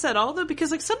value in this at all, though? Because,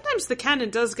 like, sometimes the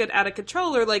canon does get out of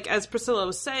control, or, like, as Priscilla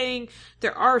was saying,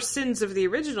 there are sins of the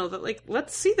original that, like,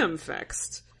 let's see them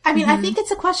fixed. I mean, I think it's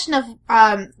a question of,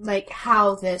 how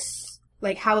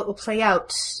it will play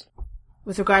out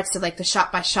with regards to, like, the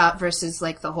shot-by-shot versus,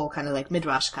 like, the whole kind of, like,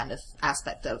 midrash kind of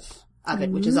aspect of it,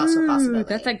 which is also a possibility.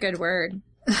 That's a good word.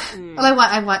 Well,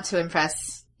 I want to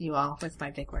impress you all with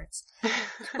my big words.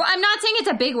 Well, I'm not saying it's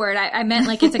a big word. I meant,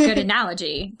 like, it's a good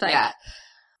analogy. Like, yeah.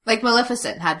 Like,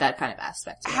 Maleficent had that kind of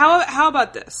aspect. How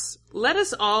about this? Let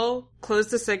us all close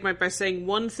the segment by saying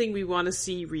one thing we want to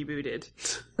see rebooted.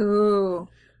 Ooh.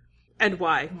 And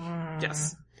why.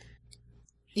 Yes.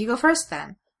 You go first,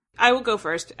 then. I will go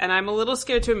first, and I'm a little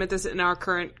scared to admit this in our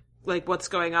current, like, what's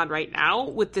going on right now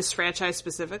with this franchise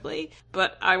specifically,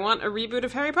 but I want a reboot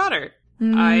of Harry Potter.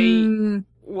 I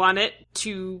want it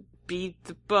to be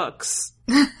the books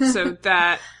so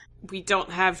that we don't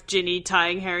have Ginny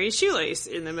tying Harry's shoelace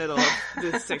in the middle of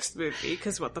the 6th movie,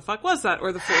 because what the fuck was that?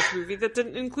 Or the 4th movie that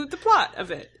didn't include the plot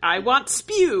of it. I want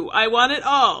spew. I want it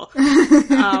all.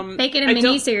 Make it a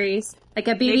miniseries. Like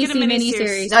a BBC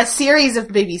miniseries. A series of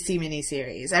BBC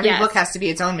miniseries. Every book has to be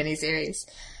its own miniseries.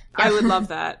 I would love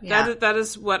that. Yeah. That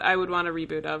is what I would want a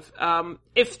reboot of.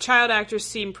 If child actors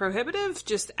seem prohibitive,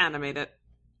 just animate it.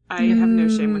 I have no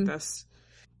shame with this.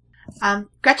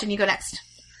 Gretchen, you go next.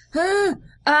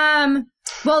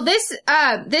 Well, this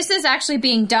is actually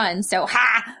being done, so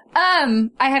I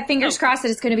have fingers crossed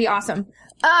that it's gonna be awesome.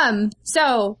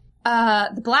 The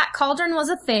Black Cauldron was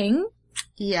a thing.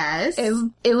 Yes.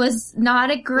 It was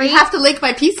not a great... We have to link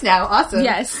my piece now. Awesome.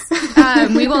 Yes.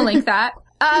 We will link that.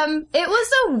 It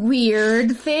was a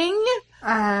weird thing.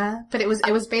 But it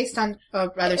was based on a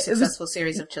rather successful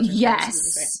series of children's yes.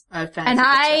 Movies, right? And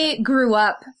I grew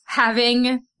up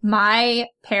having my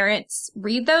parents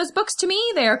read those books to me.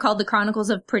 They are called The Chronicles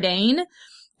of Prydain,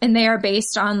 and they are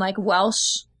based on, like,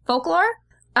 Welsh folklore.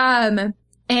 And,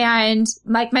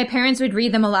 like, my parents would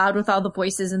read them aloud with all the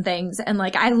voices and things. And,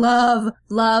 like, I love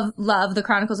The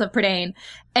Chronicles of Prydain.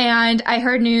 And I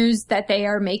heard news that they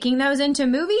are making those into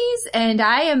movies. And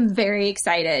I am very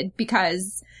excited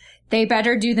because they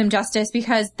better do them justice,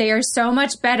 because they are so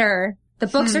much better. The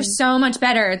books are so much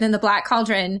better than The Black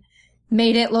Cauldron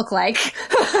made it look like.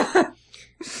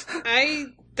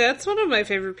 That's one of my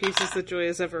favorite pieces that Joy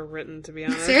has ever written, to be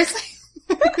honest. Seriously?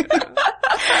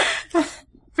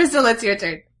 Priscilla, it's your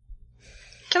turn.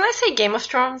 Can I say Game of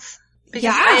Thrones? Because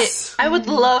yes! I would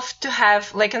love to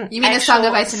have, like, an you mean actual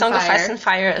a Song of Ice and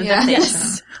Fire adaptation.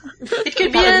 Yes. It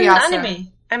could be an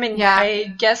anime. I mean,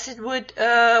 I guess it would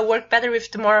work better with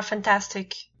the more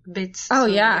fantastic bits. Oh,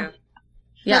 yeah.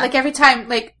 Yeah, like every time,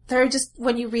 like, they're just,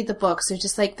 when you read the books, they're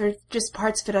just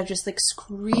parts of it are just, like,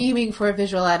 screaming for a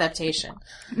visual adaptation.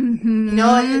 Mm-hmm. You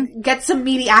know, get some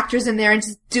meaty actors in there and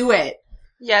just do it.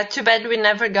 Yeah, too bad we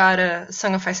never got a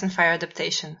Song of Ice and Fire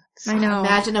adaptation. So I know.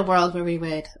 Imagine a world where we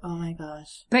would. Oh my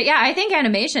gosh. But yeah, I think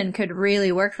animation could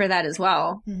really work for that as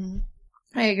well. Mm-hmm.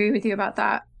 I agree with you about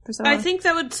that. Priscilla. I think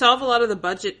that would solve a lot of the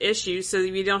budget issues, so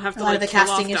that we don't have to, like, kill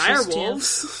off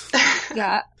direwolves.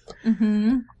 Yeah.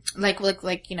 Mm-hmm.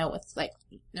 Like, you know, with, like,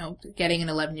 you know, getting an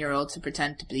 11-year-old to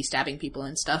pretend to be stabbing people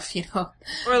and stuff, you know.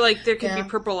 Or, like, there could be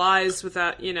purple eyes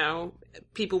without, you know,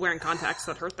 people wearing contacts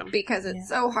that hurt them. Because it's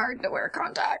so hard to wear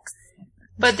contacts.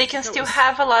 But they can still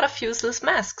have a lot of useless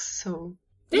masks, so...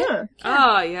 Yeah.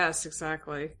 Ah, yes,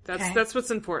 exactly. That's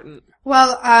what's important.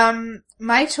 Well,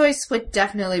 my choice would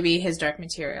definitely be His Dark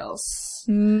Materials.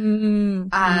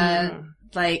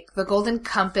 like, the Golden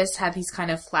Compass had these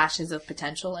kind of flashes of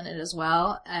potential in it as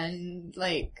well. And,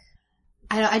 like,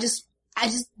 I just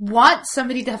want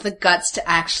somebody to have the guts to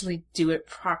actually do it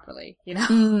properly, you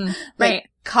know? Right.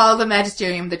 Call the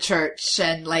magisterium the church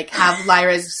and, like, have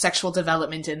Lyra's sexual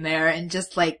development in there and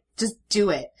just do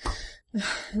it.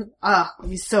 It'd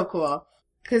be so cool.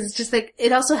 Cause just like,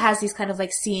 it also has these kind of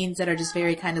like scenes that are just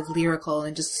very kind of lyrical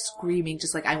and just screaming,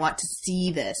 just like, I want to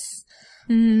see this.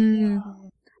 I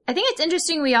think it's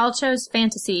interesting we all chose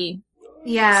fantasy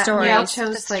stories. We all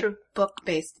chose That's like true.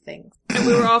 book-based things. And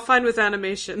we were all fine with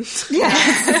animation.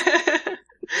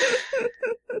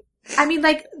 I mean,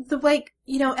 like,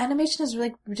 animation has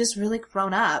really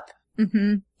grown up.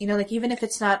 Mm-hmm. You know, like, even if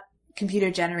it's not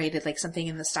computer generated, like something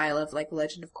in the style of like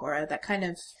Legend of Korra, that kind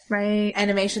of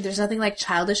animation, there's nothing like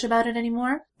childish about it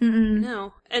anymore.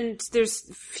 No. And there's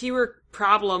fewer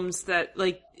problems that,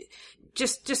 like,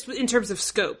 just in terms of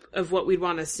scope of what we'd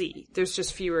want to see. There's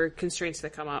just fewer constraints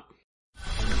that come up.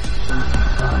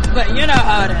 But you know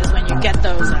how it is when you get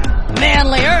those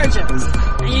manly urges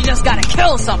and you just gotta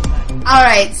kill something.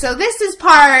 Alright, so this is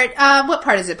what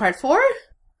part is it? Part 4?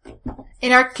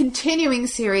 In our continuing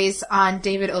series on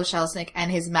David O. Selznick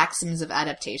and his maxims of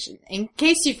adaptation. In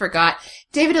case you forgot,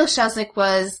 David O. Selznick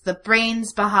was the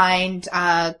brains behind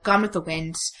Gone with the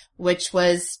Wind, which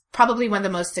was probably one of the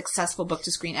most successful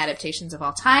book-to-screen adaptations of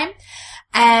all time.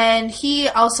 And he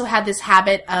also had this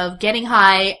habit of getting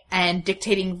high and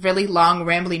dictating really long,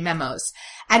 rambling memos.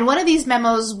 And one of these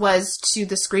memos was to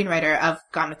the screenwriter of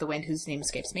Gone with the Wind, whose name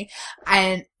escapes me,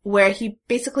 and where he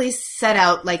basically set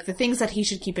out, like, the things that he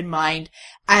should keep in mind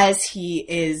as he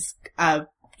is,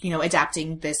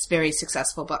 adapting this very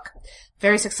successful book.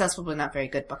 Very successful, but not very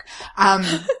good book.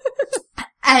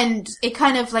 And it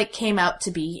kind of, like, came out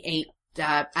to be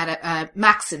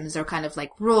maxims, or kind of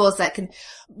like rules that can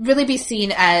really be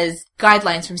seen as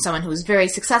guidelines from someone who is very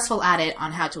successful at it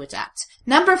on how to adapt.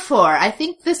 Number 4, I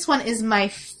think this one is my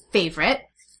favorite.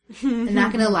 I'm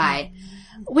not gonna lie.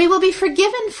 We will be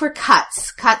forgiven for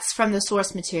cuts from the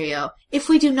source material, if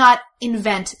we do not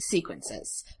invent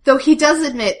sequences. Though he does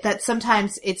admit that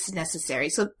sometimes it's necessary.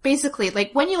 So basically,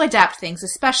 like, when you adapt things,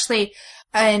 especially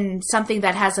in something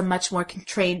that has a much more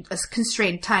constrained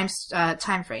time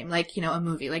frame, like, you know, a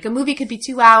movie. Like, a movie could be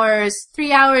 2 hours,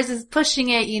 3 hours is pushing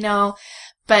it, you know,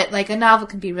 but, like, a novel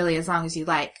can be really as long as you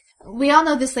like. We all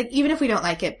know this, like, even if we don't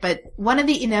like it, but one of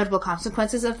the inevitable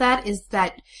consequences of that is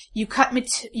that you cut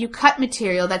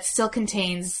material that still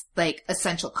contains, like,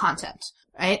 essential content,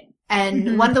 right?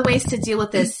 And one of the ways to deal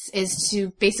with this is to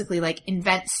basically, like,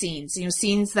 invent scenes, you know,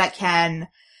 scenes that can,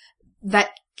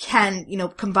 you know,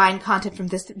 combine content from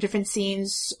different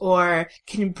scenes, or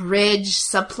can bridge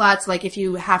subplots. Like, if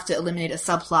you have to eliminate a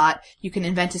subplot, you can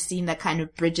invent a scene that kind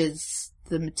of bridges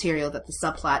the material that the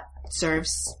subplot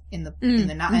serves in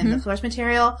the source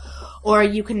material. Or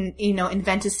you can, you know,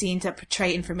 invent a scene to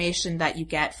portray information that you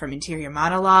get from interior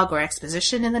monologue or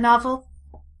exposition in the novel.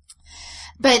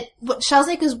 But what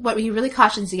he really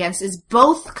cautions against is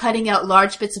both cutting out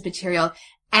large bits of material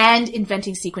and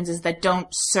inventing sequences that don't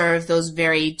serve those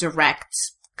very direct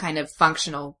kind of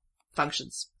functional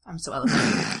functions. I'm so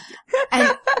eloquent.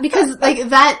 And because, like,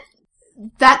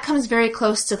 that comes very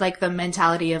close to, like, the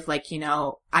mentality of, like, you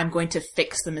know, I'm going to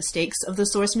fix the mistakes of the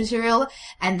source material,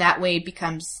 and that way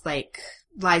becomes, like,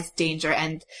 lies danger.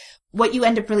 And what you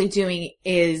end up really doing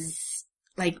is,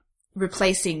 like,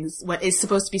 replacing what is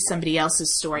supposed to be somebody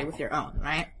else's story with your own,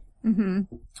 right?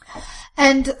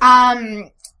 And,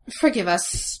 forgive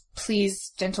us,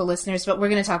 please, gentle listeners, but we're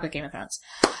going to talk about Game of Thrones.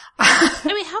 I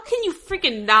mean, how can you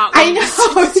freaking not I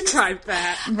know. describe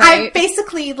that? Right? I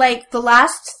basically, like, the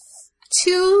last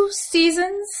 2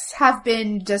 seasons have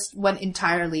been just one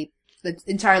entirely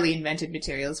invented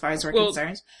material as far as we're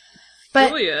concerned. But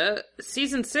Julia,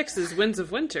 season 6 is Winds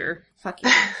of Winter. Fuck you.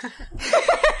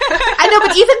 I know,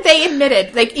 but even they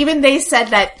admitted, like, even they said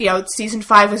that, you know, season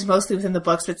 5 was mostly within the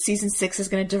books, but season 6 is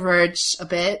going to diverge a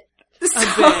bit. So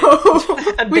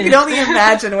we can only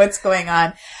imagine what's going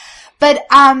on. But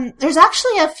there's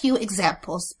actually a few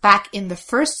examples back in the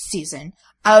first season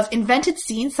of invented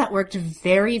scenes that worked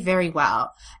very, very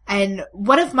well. And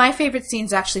one of my favorite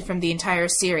scenes actually from the entire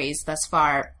series thus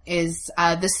far is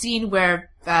the scene where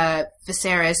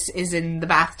Viserys is in the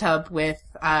bathtub with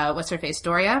what's her face,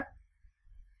 Doria?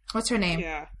 What's her name?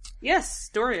 Yeah. Yes,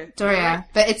 Doria. Doria,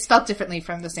 but it's spelled differently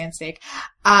from the Sand Snake.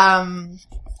 And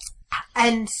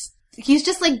he's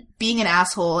just like being an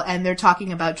asshole, and they're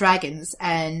talking about dragons,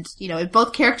 and it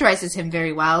both characterizes him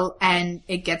very well, and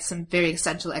it gets some very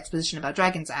essential exposition about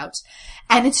dragons out,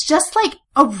 and it's just like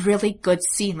a really good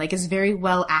scene. Like, it's very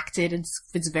well acted, and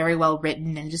it's very well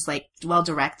written, and just like well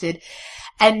directed.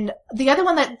 And the other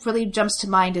one that really jumps to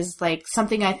mind is like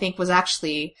something I think was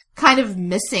actually kind of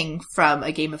missing from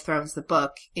A Game of Thrones, the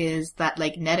book, is that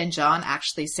like Ned and Jon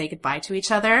actually say goodbye to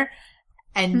each other.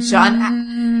 And Jon,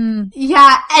 and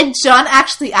Jon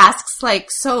actually asks,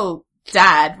 like, so,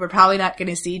 Dad, we're probably not going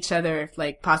to see each other,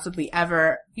 like, possibly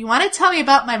ever. You want to tell me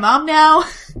about my mom now?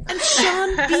 And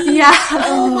Sean Bean.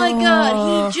 Oh my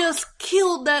god, he just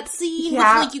killed that scene. With,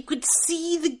 like, you could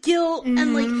see the guilt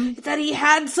and, like, that he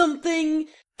had something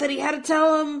that he had to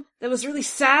tell him that was really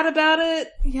sad about it.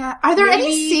 Yeah. Are there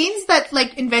any scenes that,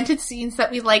 like, invented scenes that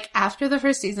we like after the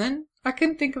first season? I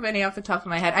couldn't think of any off the top of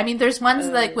my head. I mean, there's ones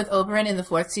like with Oberyn in the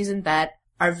 4th season that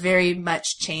are very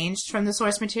much changed from the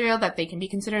source material that they can be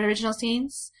considered original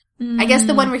scenes. I guess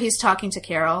the one where he's talking to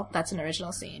Carol, that's an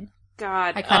original scene.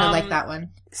 God. I kind of like that one.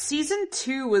 Season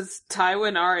 2 was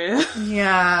Tywin Arya.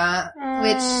 Yeah.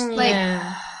 Which,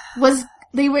 like,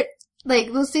 they were,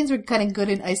 like, those scenes were kind of good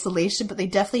in isolation, but they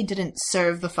definitely didn't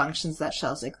serve the functions that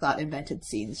Shelzig thought invented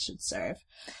scenes should serve.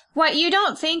 What, you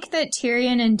don't think that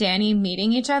Tyrion and Dany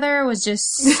meeting each other was just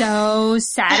so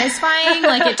satisfying?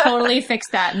 Like, it totally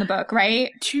fixed that in the book,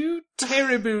 right? 2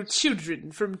 terrible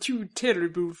children from 2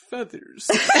 terrible fathers.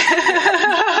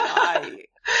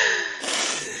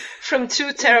 From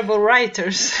 2 terrible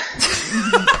writers.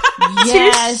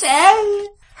 Yes.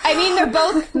 I mean, they're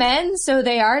both men, so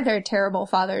they are their terrible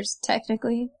fathers,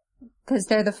 technically. Because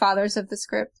they're the fathers of the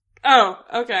script. Oh,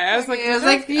 okay. I was like, that's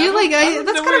kind of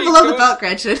below the belt,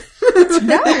 Gretchen.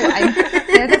 No,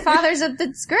 they're the fathers of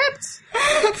the script.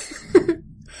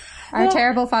 Our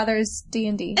terrible fathers,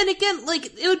 D&D. And again, like,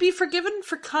 it would be forgiven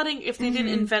for cutting if they didn't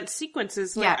invent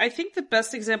sequences. Like, I think the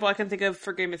best example I can think of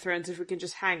for Game of Thrones, if we can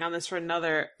just hang on this for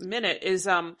another minute, is,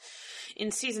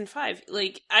 in season 5.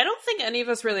 Like, I don't think any of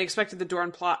us really expected the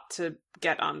Dorne plot to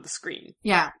get on the screen.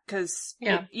 Yeah. Because,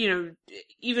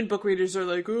 even book readers are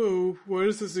like, oh, why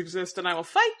does this exist? And I will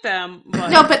fight them. But...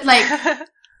 No, but, like,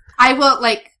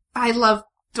 I love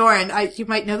Dorne. You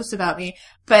might know this about me.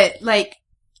 But, like,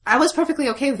 I was perfectly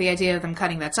okay with the idea of them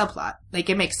cutting that subplot. Like,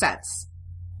 it makes sense.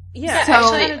 Yeah, so,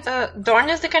 actually, Dorne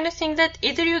is the kind of thing that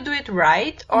either you do it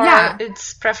right, or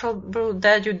it's preferable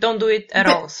that you don't do it at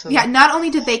all. So. Yeah, not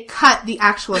only did they cut the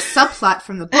actual subplot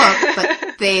from the book,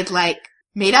 but they'd, like,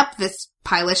 made up this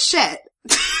pile of shit.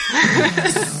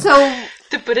 So...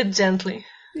 To put it gently.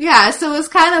 Yeah, so it was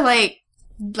kind of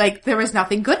like, there was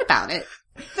nothing good about it.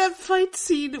 That fight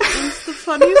scene was the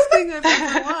funniest thing I've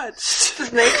ever watched. The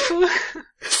snake foo.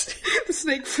 The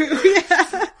snake foo,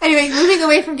 yeah. Anyway, moving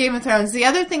away from Game of Thrones, the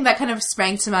other thing that kind of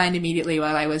sprang to mind immediately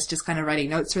while I was just kind of writing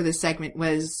notes for this segment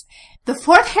was the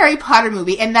 4th Harry Potter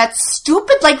movie and that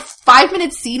stupid, like,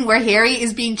 5-minute scene where Harry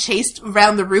is being chased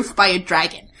around the roof by a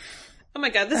dragon. Oh my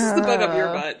god, this is the bug up your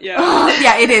butt, yeah.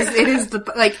 Yeah, it is. It is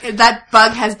that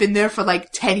bug has been there for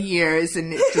like 10 years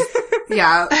and it just,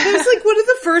 yeah. It was like one of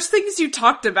the first things you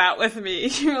talked about with me.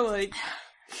 You were like...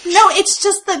 No, it's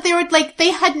just that they were like,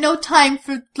 they had no time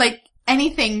for like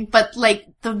anything but like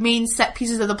the main set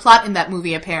pieces of the plot in that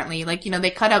movie apparently. Like,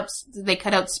 they cut out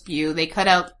Spew, they cut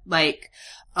out like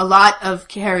a lot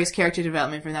of Harry's character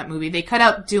development from that movie. They cut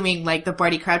out doing, like, the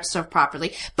Barty Crouch stuff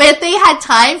properly. But if they had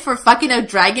time for fucking a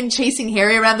dragon chasing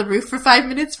Harry around the roof for 5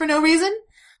 minutes for no reason,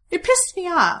 it pissed me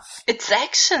off. It's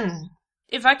action.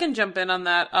 If I can jump in on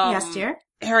that, yes, dear?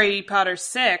 Harry Potter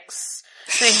 6,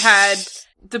 they had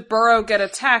the Burrow get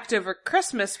attacked over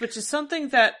Christmas, which is something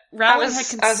that Rowling had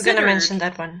considered. I was gonna mention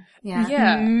that one. Yeah.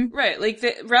 Yeah, right. Like,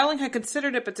 Rowling had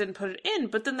considered it but didn't put it in,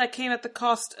 but then that came at the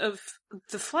cost of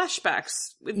the flashbacks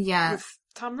with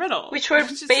Tom Riddle. Which were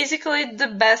basically the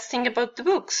best thing about the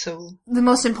book, so... The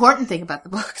most important thing about the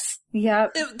books. Yeah.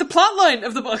 The plot line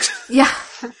of the book. Yeah.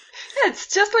 Yeah,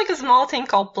 it's just like a small thing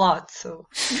called plot, so...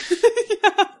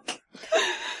 Yeah.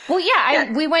 Well,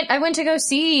 yeah, I went to go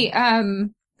see,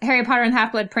 Harry Potter and the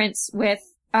Half-Blood Prince with,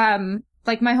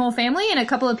 like, my whole family, and a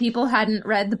couple of people hadn't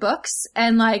read the books,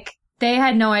 and, like, they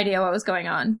had no idea what was going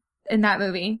on in that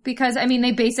movie. Because, I mean,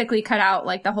 they basically cut out,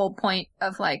 like, the whole point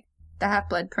of, like, the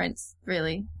Half-Blood Prince,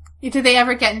 really. Did they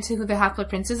ever get into who the Half-Blood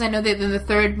Prince is? I know that in the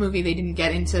third movie they didn't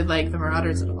get into, like, the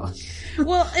Marauders at all.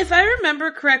 Well, if I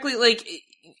remember correctly, like,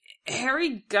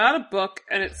 Harry got a book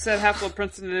and it said Half-Blood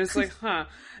Prince and it's like, huh.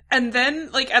 And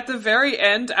then, like, at the very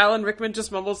end, Alan Rickman just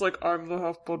mumbles, like, I'm the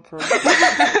Half-Blood Prince.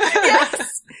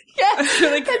 Yes!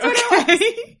 Like,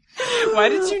 okay. Why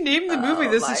did you name the movie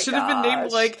this? It should have been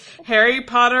named, like, Harry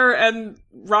Potter and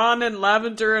Ron and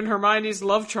Lavender and Hermione's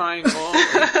love triangle.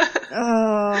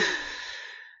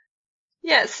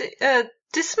 Yes,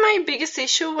 this is my biggest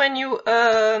issue when you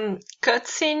cut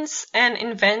scenes and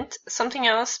invent something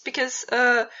else, because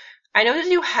I know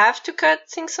that you have to cut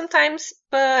things sometimes,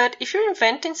 but if you're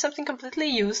inventing something completely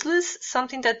useless,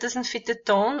 something that doesn't fit the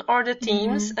tone or the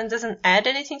themes and doesn't add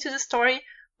anything to the story,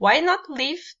 why not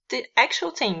leave the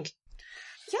actual thing?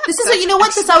 Yeah, this is you know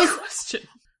what? This always question.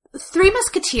 Three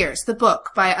Musketeers, the book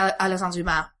by Alexandre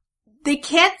Dumas. They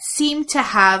can't seem to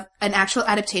have an actual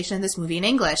adaptation of this movie in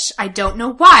English. I don't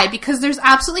know why, because there's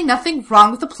absolutely nothing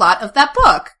wrong with the plot of that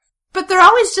book. But they're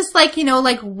always just like, you know,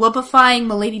 like whoopifying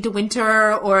Milady de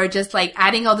Winter or just like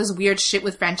adding all this weird shit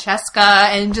with Francesca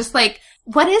and just like,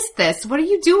 what is this? What are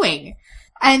you doing?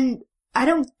 And I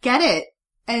don't get it.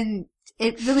 And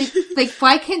it really, like,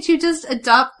 why can't you just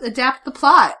adapt the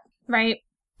plot? Right.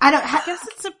 I guess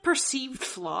it's a perceived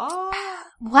flaw.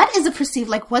 What is a perceived,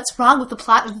 like, what's wrong with the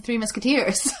plot of the Three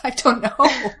Musketeers? I don't know.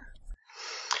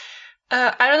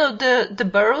 I don't know, the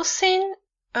Burrows scene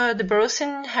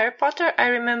in Harry Potter, I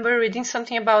remember reading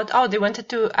something about, they wanted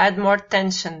to add more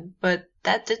tension, but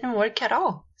that didn't work at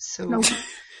all. So. Nope.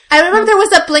 I remember there was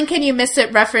that blink and you miss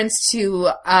it reference to,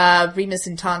 Remus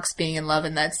and Tonks being in love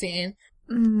in that scene.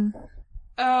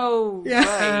 Oh, yeah.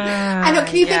 Right. I know,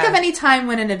 can you think of any time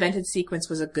when an invented sequence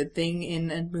was a good thing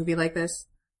in a movie like this?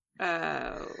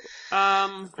 I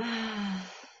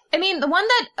mean, the one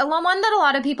that a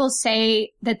lot of people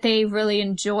say that they really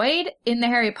enjoyed in the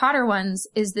Harry Potter ones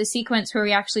is the sequence where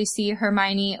we actually see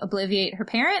Hermione obliviate her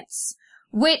parents,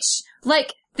 which,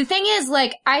 like, the thing is,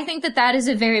 like, I think that is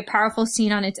a very powerful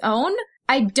scene on its own.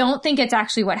 I don't think it's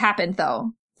actually what happened,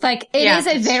 though. Like, it is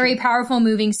a very powerful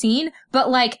moving scene, but,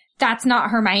 like, that's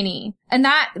not Hermione.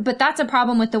 But that's a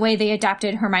problem with the way they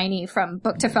adapted Hermione from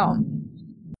book to film.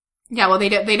 Yeah, well, they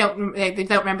don't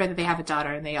remember that they have a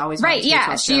daughter, and they always right.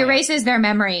 Yeah, she erases their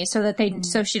memory so that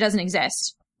so she doesn't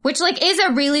exist, which like is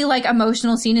a really like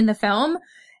emotional scene in the film.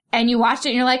 And you watch it,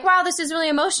 and you're like, "Wow, this is really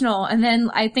emotional." And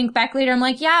then I think back later, I'm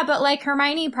like, "Yeah, but like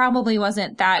Hermione probably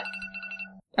wasn't that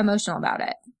emotional about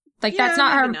it. Like that's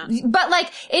not her." Not. But like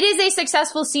it is a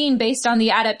successful scene based on the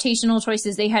adaptational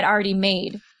choices they had already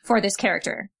made for this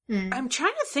character. I'm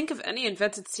trying to think of any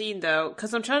invented scene though,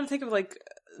 because I'm trying to think of like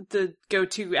the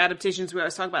go-to adaptations we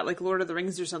always talk about, like Lord of the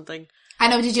Rings or something. I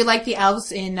know. Did you like the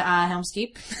elves in Helm's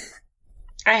Deep?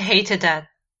 I hated that.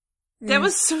 That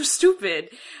was so stupid.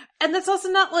 And that's also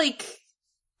not like...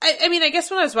 I mean, I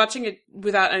guess when I was watching it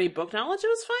without any book knowledge, it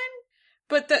was fine.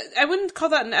 But I wouldn't call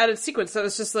that an added sequence. That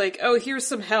was just like, oh, here's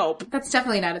some help. That's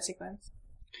definitely an added sequence.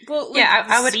 Well, like, yeah,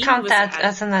 I would count that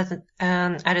as an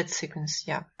added sequence,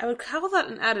 yeah. I would call that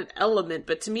an added element,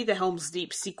 but to me the Helm's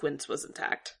Deep sequence was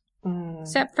intact.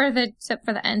 Except for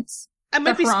the ents. I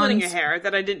might be splitting a hair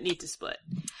that I didn't need to split.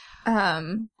 I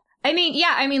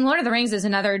mean, Lord of the Rings is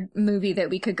another movie that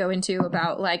we could go into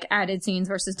about like added scenes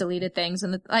versus deleted things,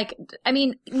 and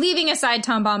leaving aside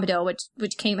Tom Bombadil,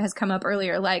 which has come up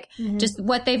earlier, like just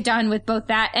what they've done with both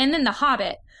that and then The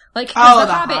Hobbit. Like, the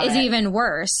Hobbit is even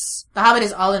worse. The Hobbit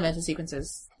is all invented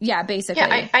sequences. Yeah, basically.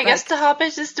 Yeah, I guess The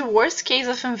Hobbit is the worst case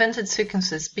of invented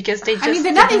sequences because they just. I mean,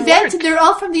 they're not invented; they're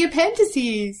all from the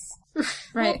appendices.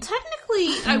 Right. Well,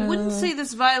 technically, I wouldn't say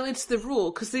this violates the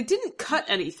rule because they didn't cut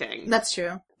anything. That's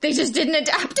true. They just didn't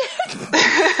adapt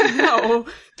it. No,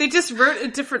 they just wrote a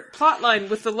different plotline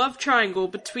with the love triangle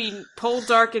between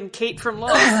Poldark and Kate from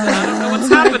Lost. And I don't know what's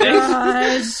happening.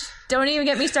 Gosh. Don't even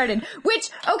get me started.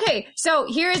 So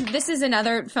this is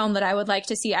another film that I would like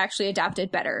to see actually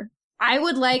adapted better. I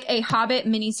would like a Hobbit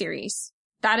miniseries.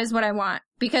 That is what I want.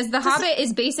 Because The Hobbit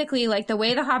is basically, like, the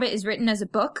way The Hobbit is written as a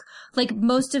book, like,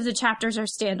 most of the chapters are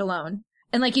standalone.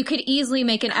 And, like, you could easily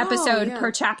make an episode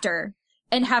per chapter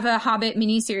and have a Hobbit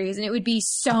miniseries, and it would be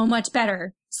so much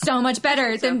better. So much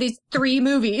better than these 3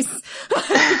 movies.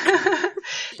 That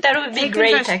would be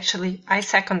great, actually. I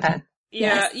second that.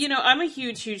 Yeah, you know, I'm a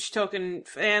huge Tolkien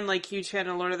fan, like, huge fan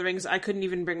of Lord of the Rings. I couldn't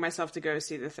even bring myself to go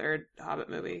see the 3rd Hobbit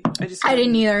movie. I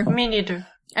didn't either. Me neither.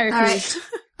 I refused.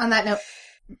 All right.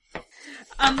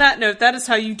 On that note, that is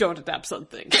how you don't adapt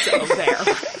something. So, there.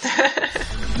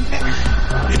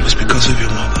 It was because of your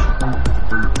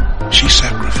mother. She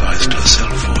sacrificed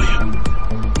herself for you.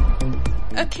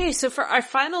 Okay, so for our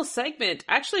final segment,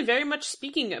 actually very much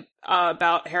speaking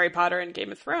about Harry Potter and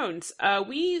Game of Thrones,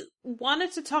 we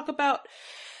wanted to talk about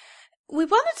We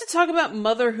wanted to talk about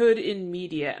motherhood in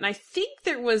media, and I think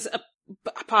there was a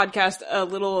podcast a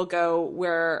little ago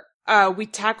where we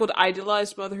tackled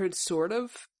idealized motherhood, sort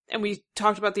of, and we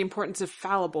talked about the importance of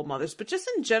fallible mothers, but just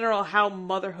in general, how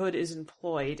motherhood is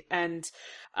employed. And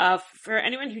for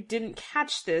anyone who didn't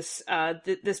catch this,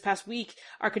 this past week,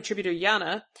 our contributor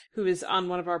Yana, who is on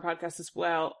one of our podcasts as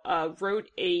well, wrote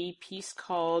a piece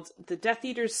called "The Death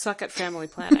Eaters Suck at Family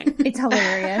Planning." It's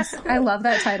hilarious. I love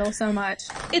that title so much.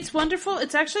 It's wonderful.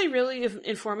 It's actually really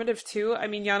informative too. I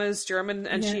mean, Yana's German,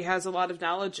 and she has a lot of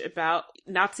knowledge about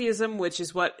Nazism, which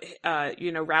is what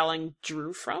Rowling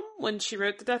drew from when she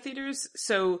wrote The Death Eaters.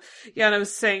 So Yana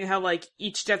was saying how, like,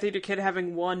 each Death Eater kid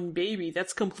having one baby,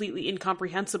 that's completely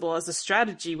incomprehensible as a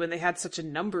strategy when they had such a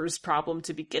numbers problem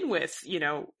to begin with,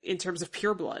 in terms of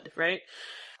pure blood, right?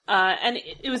 And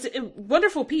it was a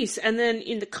wonderful piece. And then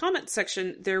in the comment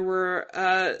section, there were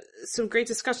some great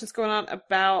discussions going on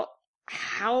about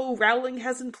how Rowling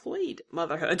has employed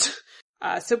motherhood.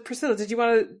 So Priscilla, did you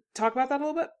want to talk about that a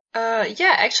little bit?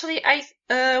 Yeah, actually,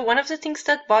 one of the things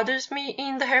that bothers me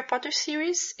in the Harry Potter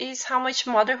series is how much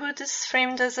motherhood is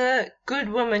framed as a good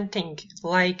woman thing.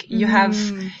 Like, you have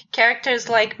characters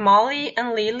like Molly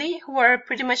and Lily who are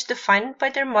pretty much defined by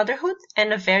their motherhood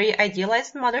and a very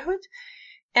idealized motherhood.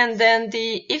 And then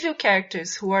the evil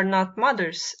characters who are not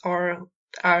mothers or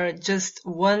are just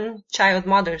one-child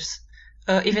mothers,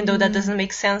 even though that doesn't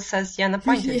make sense, as Yana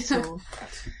pointed. So.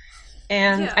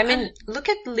 And, I mean, look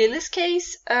at Lily's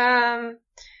case.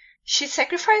 She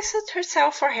sacrificed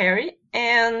herself for Harry,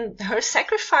 and her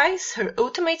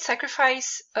ultimate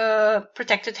sacrifice,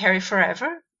 protected Harry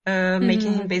forever,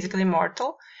 making him basically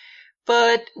immortal.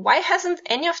 But why hasn't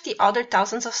any of the other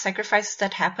thousands of sacrifices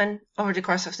that happen over the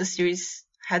course of the series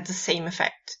had the same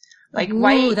effect? Like,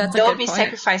 why Dobby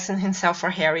sacrificing himself for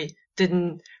Harry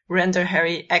didn't render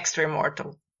Harry extra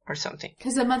immortal or something?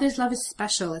 Because the mother's love is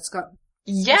special. It's got...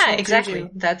 Yeah, exactly.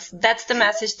 That's the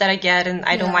message that I get, and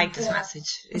I don't like this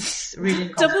message. It's really...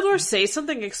 Dumbledore say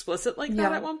something explicit like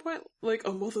that at one point? Like,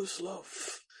 a mother's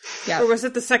love. Yeah. Or was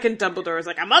it the second Dumbledore was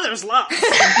like, a mother's love?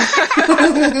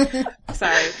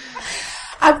 Sorry.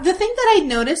 The thing that I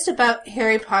noticed about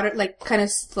Harry Potter, like, kind of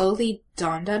slowly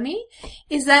dawned on me,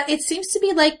 is that it seems to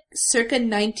be, like, circa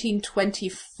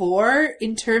 1924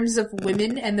 in terms of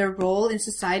women and their role in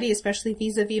society, especially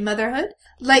vis-a-vis motherhood.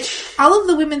 Like, all of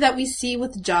the women that we see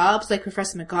with jobs, like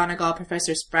Professor McGonagall,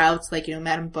 Professor Sprouts, like,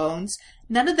 Madame Bones,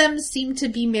 none of them seem to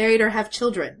be married or have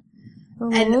children.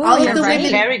 And all of the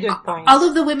women, very good point. All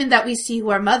of the women that we see who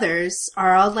are mothers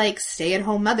are all, like,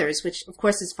 stay-at-home mothers, which, of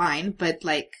course, is fine, but,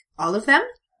 like, all of them?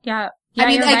 Yeah. I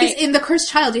mean, I guess in The Cursed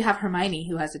Child you have Hermione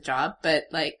who has a job, but,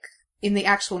 like, in the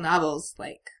actual novels,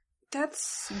 like...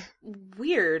 That's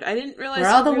weird. I didn't realize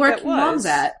where all the working moms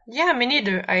at. Yeah, me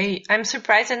neither. I'm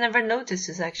surprised I never noticed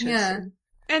this, actually. Yeah. So.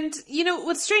 And,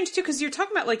 what's strange, too, because you're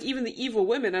talking about, like, even the evil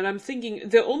women, and I'm thinking,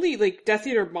 the only, like, Death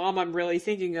Eater mom I'm really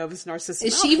thinking of is Narcissa Malfoy.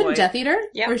 Is she even Death Eater?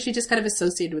 Yeah. Or is she just kind of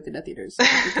associated with the Death Eaters?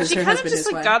 Because she her kind of husband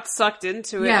just, like, got sucked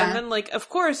into it, and then, like, of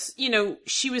course,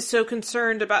 she was so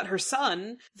concerned about her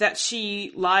son that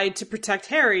she lied to protect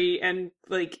Harry, and,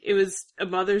 like, it was a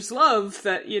mother's love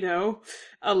that,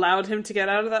 allowed him to get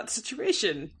out of that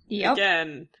situation. Yep.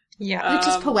 Again. Yeah. Which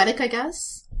is poetic, I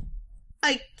guess?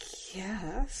 I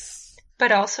guess.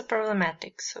 But also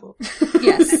problematic, so...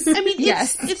 Yes. I mean,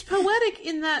 it's poetic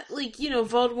in that, like,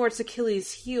 Voldemort's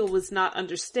Achilles' heel was not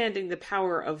understanding the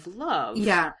power of love.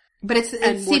 Yeah. But it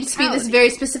seems to be this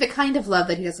very specific kind of love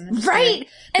that he doesn't understand. Right!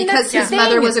 And because his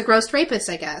mother was a gross rapist,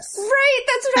 I guess. Right!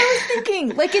 That's what I was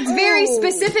thinking! Like, it's very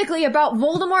specifically about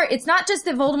Voldemort. It's not just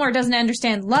that Voldemort doesn't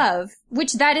understand love,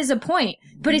 which that is a point,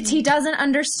 but it's he doesn't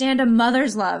understand a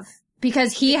mother's love.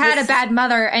 Because he had a bad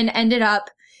mother and ended up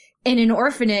in an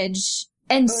orphanage.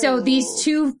 And so these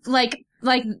two, like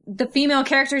the female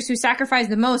characters who sacrifice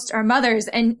the most are mothers,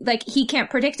 and, like, he can't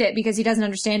predict it because he doesn't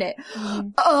understand it.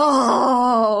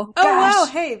 Oh, gosh. Wow,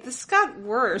 hey, this got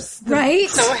worse. Right?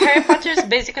 So Harry Potter is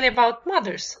basically about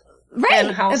mothers. Right.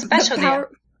 And how special they are.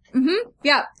 Mm-hmm.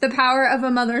 Yeah, the power of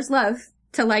a mother's love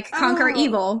to, like, conquer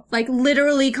evil. Like,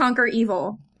 literally conquer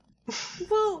evil.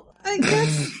 Well, I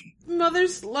guess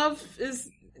mother's love is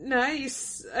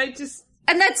nice.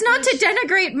 And that's not to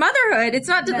denigrate motherhood. It's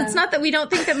not that we don't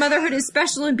think that motherhood is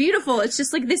special and beautiful. It's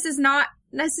just like this is not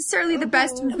necessarily the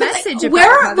best message about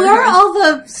motherhood. Where are all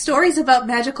the stories about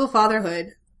magical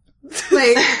fatherhood?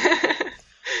 Like,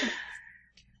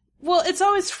 well, it's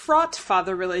always fraught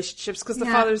father relationships because the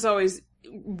father's always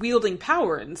wielding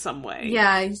power in some way.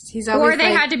 Yeah, he's always. Or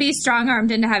they had to be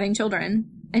strong-armed into having children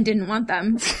and didn't want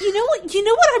them. You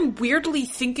know what I'm weirdly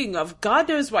thinking of? God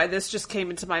knows why this just came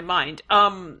into my mind.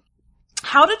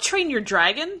 How to Train Your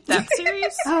Dragon, that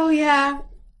series. Oh, yeah.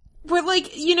 Where,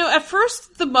 like, you know, at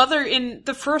first, the mother in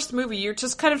the first movie, you're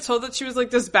just kind of told that she was, like,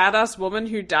 this badass woman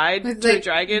who died With, to like, a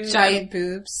dragon. giant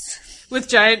boobs. With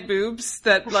giant boobs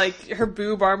that, like, her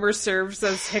boob armor serves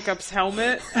as Hiccup's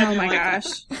helmet. Oh my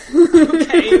gosh.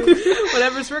 Okay,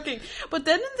 whatever's working. But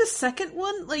then in the second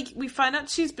one, like, we find out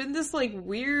she's been this, like,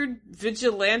 weird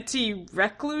vigilante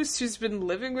recluse who's been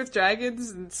living with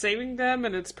dragons and saving them,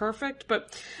 and it's perfect.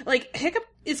 But, like, Hiccup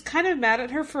is kind of mad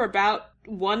at her for about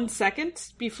 1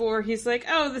 second before he's like,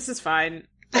 oh, this is fine.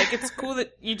 Like, it's cool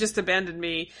that you just abandoned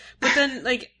me. But then,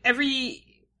 like, every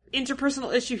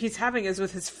interpersonal issue he's having is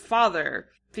with his father,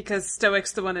 because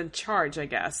Stoic's the one in charge, I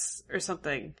guess, or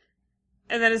something.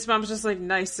 And then his mom's just, like,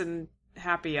 nice and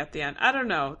happy at the end. I don't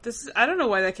know. I don't know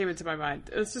why that came into my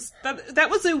mind. It was just, that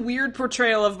was a weird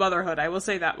portrayal of motherhood, I will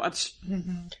say that much.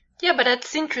 Mm-hmm. Yeah, but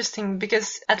that's interesting,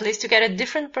 because at least you get a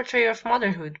different portrayal of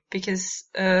motherhood, because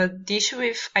the issue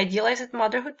with idealized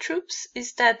motherhood tropes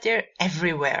is that they're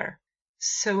everywhere.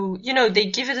 So, you know, they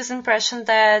give you this impression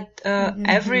that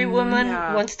every woman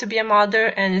wants to be a mother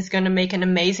and is going to make an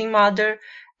amazing mother,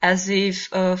 as if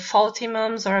faulty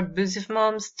moms or abusive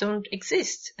moms don't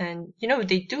exist. And, you know,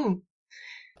 they do.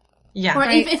 Yeah. Or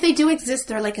if they do exist,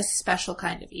 they're like a special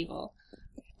kind of evil.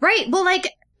 Right. Well,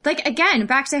 like again,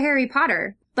 back to Harry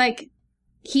Potter. Like,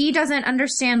 he doesn't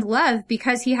understand love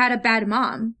because he had a bad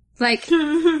mom. Like,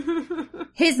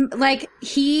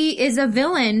 he is a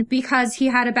villain because he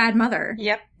had a bad mother.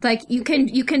 Yep. Like, you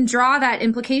can draw that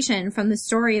implication from the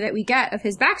story that we get of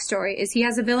his backstory, is he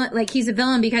has a villain, like, he's a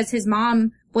villain because his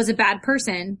mom was a bad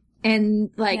person, and,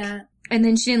 like, and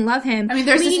then she didn't love him. I mean,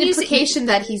 there's this implication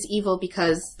that he's evil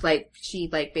because, like, she,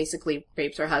 like, basically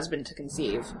rapes her husband to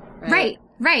conceive. Right,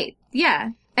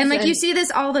 yeah. And, like, you see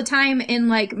this all the time in,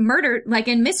 like, murder, like,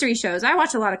 in mystery shows. I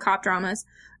watch a lot of cop dramas.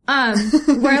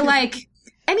 Where, like,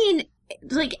 I mean,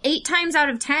 like, 8 times out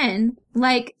of 10,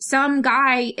 like, some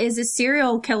guy is a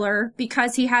serial killer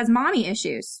because he has mommy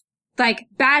issues. Like,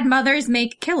 bad mothers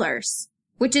make killers.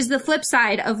 Which is the flip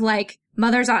side of, like,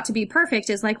 mothers ought to be perfect,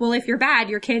 is like, well, if you're bad,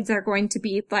 your kids are going to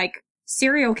be, like,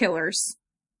 serial killers.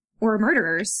 Or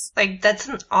murderers. Like, that's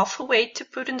an awful way to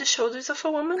put in the shoulders of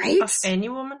a woman. Right? Of any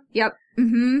woman. Yep.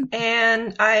 Mm-hmm.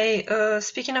 And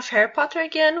speaking of Harry Potter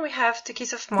again, we have the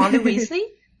case of Molly Weasley,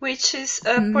 which is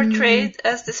portrayed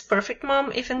as this perfect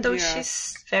mom, even though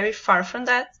she's very far from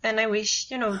that. And I wish,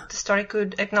 you know, the story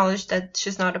could acknowledge that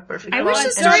she's not a perfect mom. I wish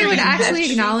the story would actually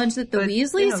acknowledge that the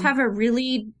Weasleys have a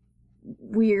really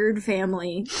weird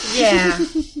family. Yeah.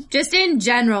 Just in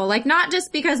general. Like, not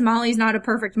just because Molly's not a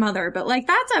perfect mother, but, like,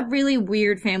 that's a really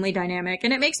weird family dynamic.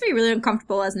 And it makes me really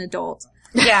uncomfortable as an adult.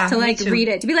 Yeah. To, like, read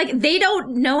it. To be like, they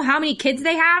don't know how many kids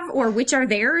they have or which are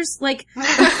theirs. Like,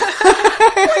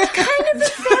 what kind of a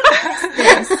family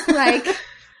is this? Like,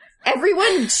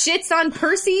 everyone shits on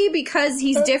Percy because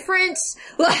he's different.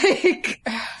 Like,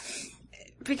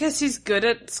 because he's good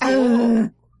at school.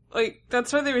 Like,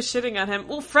 that's why they were shitting on him.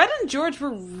 Well, Fred and George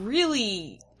were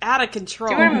really out of control.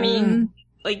 They were mean.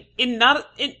 Like, in not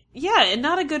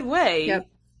a good way. Yep.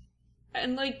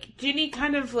 And, like, Ginny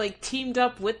kind of, like, teamed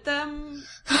up with them.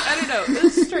 I don't know. It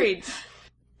was strange.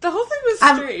 The whole thing was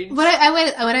strange. What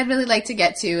I'd really like to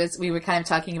get to, is we were kind of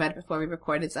talking about it before we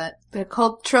recorded, is that the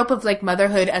whole trope of, like,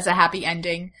 motherhood as a happy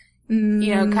ending.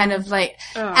 You know, kind of like,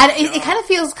 and it kind of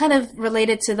feels kind of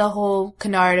related to the whole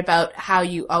canard about how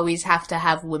you always have to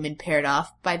have women paired off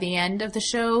by the end of the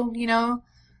show, you know?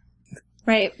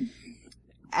 Right.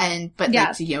 But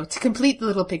like, you know, to complete the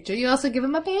little picture, you also give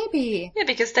them a baby. Yeah,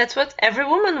 because that's what every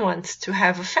woman wants, to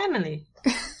have a family.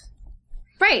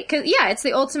 Right, cause it's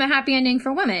the ultimate happy ending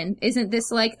for women. Isn't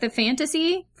this, like, the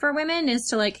fantasy for women, is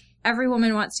to, like, every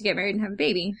woman wants to get married and have a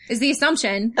baby, is the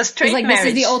assumption. A straight like, marriage. This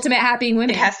is the ultimate happy women.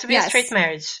 It has to be a straight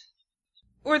marriage.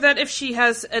 Or that if she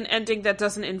has an ending that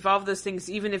doesn't involve those things,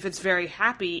 even if it's very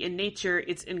happy in nature,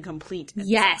 it's incomplete.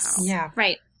 Yes. Somehow. Yeah.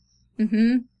 Right.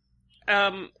 Mm-hmm.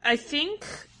 I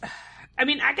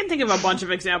mean, I can think of a bunch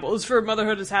of examples for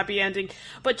motherhood as happy ending,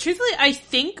 but truthfully, I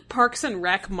think Parks and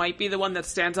Rec might be the one that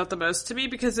stands out the most to me,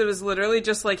 because it was literally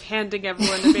just like handing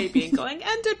everyone a baby and going,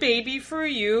 and a baby for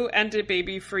you, and a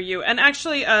baby for you. And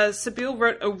actually, Sabine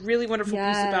wrote a really wonderful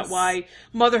piece about why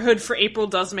motherhood for April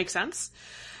does make sense.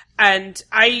 And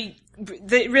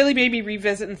it really made me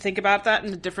revisit and think about that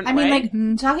in a different way. I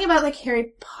mean, like, talking about, like,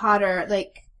 Harry Potter,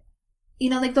 like, you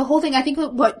know, like, the whole thing, I think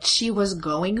what she was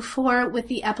going for with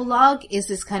the epilogue is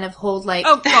this kind of whole, like...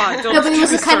 Oh, God, don't no, but it was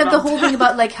just kind of the whole thing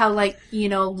about, like, how, like, you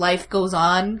know, life goes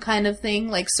on kind of thing,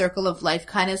 like, circle of life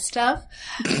kind of stuff.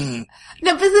 No,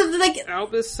 but, like...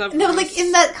 No, like,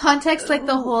 in that context, like,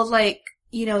 the whole, like,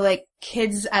 you know, like,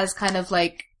 kids as kind of,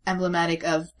 like, emblematic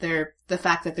of the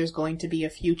fact that there's going to be a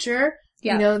future.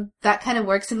 Yeah. You know, that kind of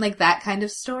works in like that kind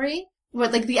of story. Where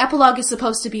like the epilogue is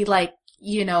supposed to be like,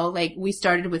 you know, like we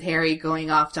started with Harry going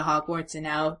off to Hogwarts and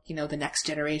now, you know, the next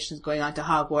generation is going on to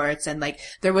Hogwarts and like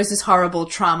there was this horrible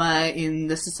trauma in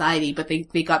the society, but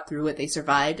they got through it, they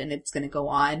survived and it's gonna go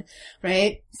on,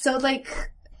 right? So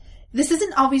like, this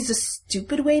isn't always a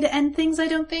stupid way to end things, I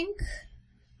don't think.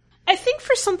 I think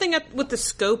for something with the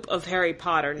scope of Harry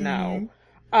Potter, no.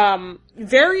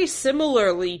 Very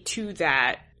similarly to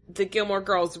that, the Gilmore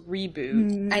Girls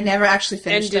reboot. I never actually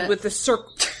finished ended it. with the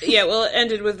circle. Yeah, well, it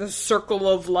ended with a circle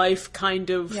of life kind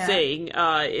of thing.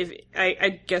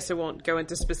 I guess I won't go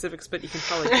into specifics, but you can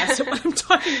probably guess at what I'm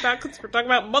talking about because we're talking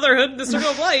about motherhood and the circle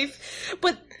of life.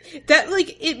 But that,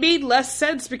 like, it made less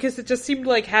sense because it just seemed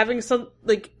like having some,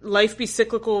 like, life be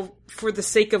cyclical for the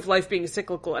sake of life being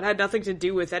cyclical. It had nothing to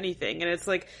do with anything. And it's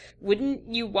like,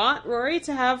 wouldn't you want Rory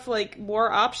to have, like,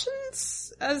 more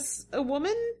options as a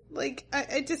woman? Like,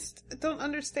 I just don't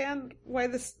understand why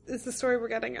this is the story we're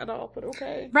getting at all, but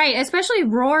okay. Right, especially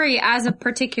Rory as a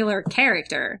particular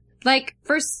character. Like,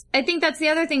 first, I think that's the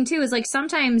other thing too, is like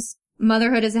sometimes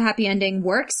motherhood as a happy ending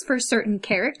works for certain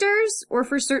characters or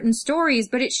for certain stories,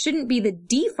 but it shouldn't be the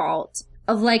default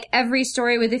of like every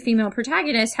story with a female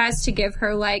protagonist has to give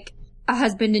her like a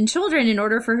husband and children in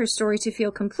order for her story to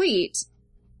feel complete.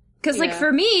 Cause like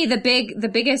for me, the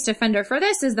biggest offender for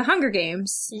this is the Hunger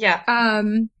Games. Yeah.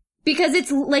 Because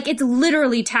it's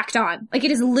literally tacked on. Like, it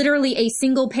is literally a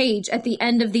single page at the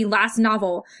end of the last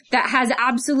novel that has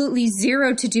absolutely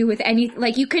zero to do with any,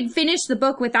 like, you could finish the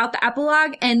book without the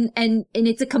epilogue and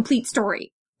it's a complete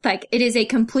story. Like, it is a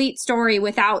complete story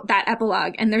without that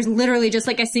epilogue. And there's literally just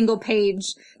like a single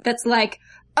page that's like,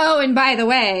 oh, and by the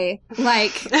way,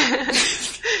 like,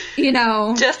 you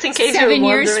know, just in case 7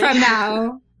 you're years wondering. from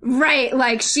now. Right,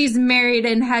 like, she's married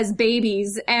and has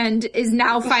babies and is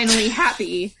now finally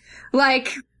happy.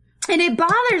 Like, and it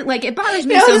bothers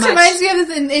me so much. This reminds me of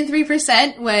this in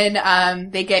 3%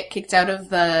 when, they get kicked out of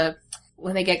the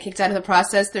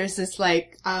process, there's this,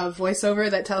 like,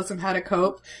 voiceover that tells them how to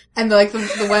cope. And, like,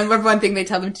 the one thing they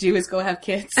tell them to do is go have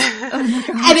kids. Oh my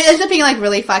gosh. And it ends up being, like,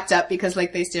 really fucked up because,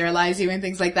 like, they sterilize you and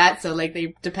things like that. So, like,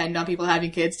 they depend on people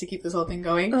having kids to keep this whole thing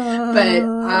going.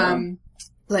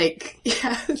 Like,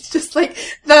 yeah, it's just like,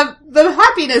 the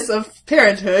happiness of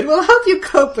parenthood will help you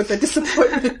cope with the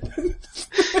disappointment.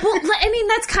 Well, I mean,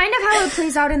 that's kind of how it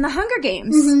plays out in the Hunger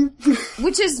Games,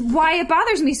 which is why it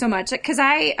bothers me so much. Because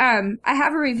I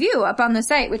have a review up on the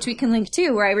site, which we can link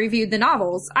to, where I reviewed the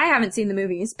novels. I haven't seen the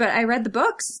movies, but I read the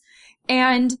books.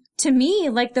 And to me,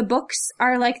 like, the books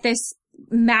are like this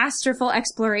masterful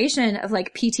exploration of,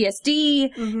 like,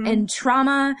 PTSD and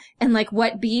trauma and, like,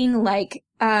 what being, like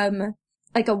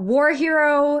a war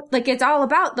hero, like, it's all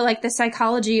about the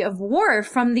psychology of war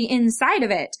from the inside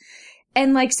of it.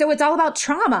 And, like, so it's all about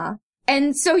trauma.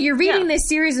 And so you're reading this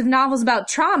series of novels about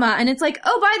trauma, and it's like,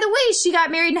 oh, by the way, she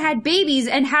got married and had babies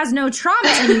and has no trauma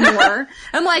anymore.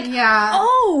 I'm like,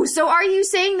 oh, so are you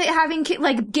saying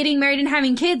that getting married and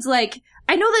having kids, like,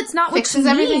 I know that's not what she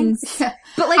means,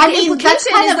 but like the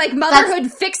implication is like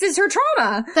motherhood fixes her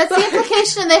trauma. That's the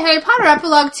implication in the Harry Potter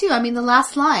epilogue too. I mean, the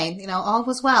last line, you know, all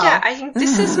was well. Yeah, I think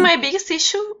this is my biggest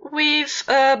issue with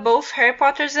both Harry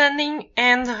Potter's ending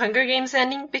and the Hunger Games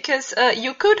ending, because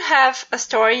you could have a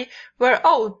story where,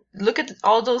 oh, look at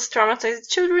all those traumatized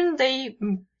children, they,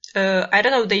 I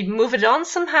don't know, they move it on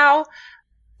somehow.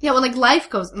 Yeah, well, like, life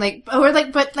goes, like, or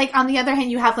like, but like, on the other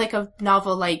hand, you have like a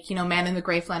novel like, you know, Man in the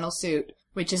Grey Flannel Suit,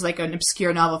 which is like an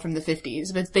obscure novel from the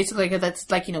 50s, but it's basically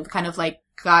that's like, you know, kind of like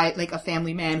guy, like a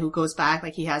family man who goes back,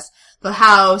 like he has the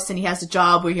house and he has a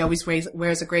job where he always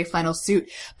wears a gray flannel suit,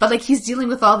 but like he's dealing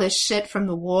with all this shit from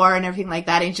the war and everything like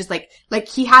that, and he's just like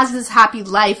he has this happy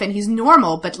life and he's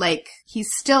normal, but like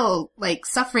he's still like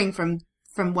suffering from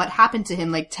what happened to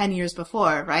him like 10 years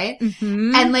before, right?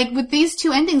 Mm-hmm. And like with these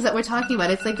two endings that we're talking about,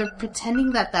 it's like they're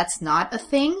pretending that that's not a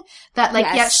thing, that like,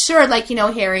 yeah, sure, like, you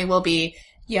know, Harry will be,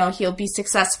 you know, he'll be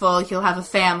successful, he'll have a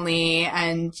family,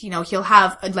 and, you know, he'll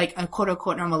have a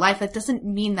quote-unquote normal life. That doesn't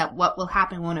mean that what will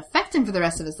happen won't affect him for the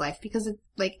rest of his life, because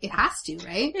it has to,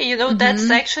 right? You know, that's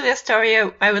actually a story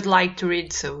I would like to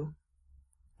read, so.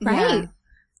 Right. Yeah.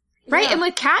 Right, yeah. And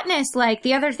with Katniss, like,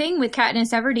 the other thing with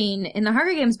Katniss Everdeen in the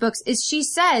Hunger Games books is she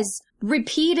says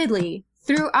repeatedly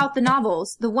throughout the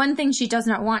novels, the one thing she does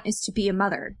not want is to be a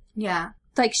mother. Yeah.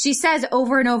 Like, she says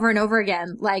over and over and over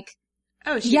again, like,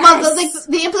 oh, well,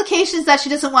 the implication is that she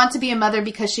doesn't want to be a mother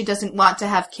because she doesn't want to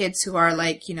have kids who are,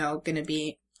 like, you know, gonna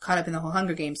be caught up in the whole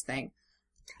Hunger Games thing.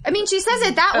 I mean, she says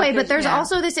it that way, but there's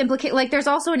also this there's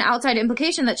also an outside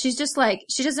implication that she's just like,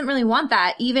 she doesn't really want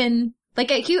that, even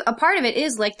like, a part of it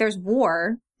is, like, there's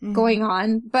war going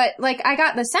on, but, like, I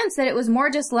got the sense that it was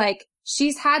more just, like,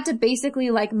 she's had to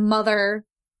basically, like, mother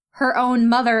her own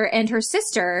mother and her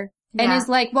sister, and is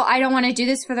like, well, I don't want to do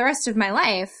this for the rest of my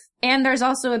life. And there's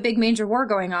also a big major war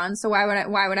going on, so why would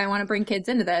I want to bring kids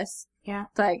into this? Yeah.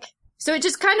 Like, so it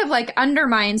just kind of, like,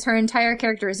 undermines her entire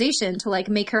characterization to, like,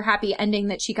 make her happy ending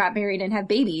that she got married and have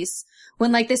babies.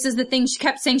 When, like, this is the thing she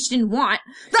kept saying she didn't want.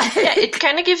 Yeah, it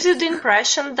kind of gives you the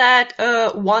impression that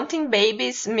wanting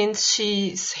babies means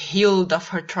she's healed of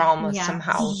her trauma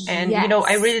somehow. And, you know,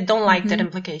 I really don't like that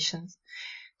implication.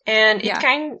 And it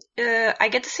I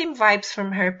get the same vibes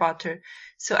from Harry Potter.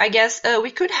 So I guess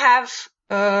we could have...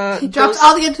 he dropped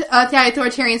all the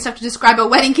authoritarian stuff to describe a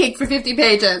wedding cake for 50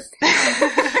 pages.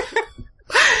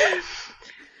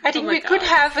 I think we could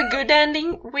have a good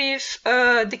ending with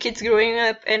the kids growing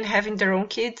up and having their own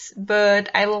kids, but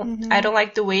I don't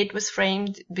like the way it was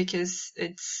framed because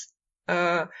it's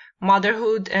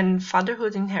motherhood and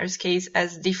fatherhood in Harry's case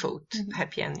as default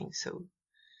happy ending. So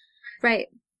right,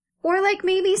 or like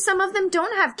maybe some of them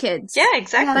don't have kids. Yeah,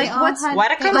 exactly. Yeah, like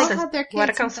what a concept! What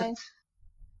a concept!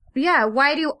 Yeah,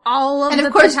 why do all of and the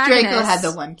of course protagonists... Draco had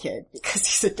the one kid because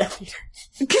he's a Death Eater.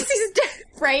 Because he's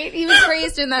right? He was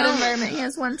raised in that environment. He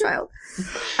has one child.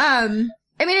 I mean,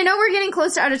 I know we're getting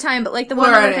close to out of time, but like the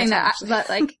one other thing that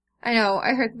like, I know,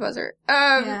 I heard the buzzer.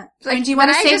 Yeah. Like, I mean, do you want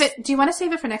to save it? Do you want to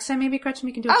save it for next time? Maybe, Gretchen,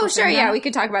 we can do it. Oh, sure. Yeah, we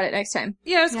could talk about it next time.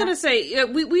 Yeah, I was gonna say,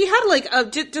 we had like,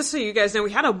 just so you guys know,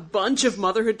 we had a bunch of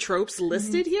motherhood tropes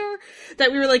listed here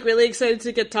that we were like really excited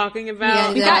to get talking about.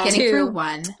 Yeah, we got getting through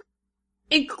one.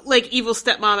 Like evil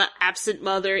stepmama, absent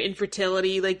mother,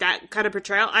 infertility, like that kind of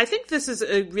portrayal. I think this is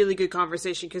a really good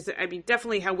conversation because, I mean,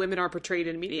 definitely how women are portrayed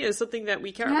in media is something that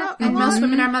we care about. And most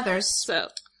women are mothers. So,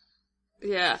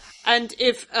 yeah. And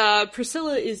if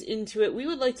Priscilla is into it, we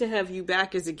would like to have you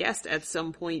back as a guest at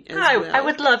some point as well. I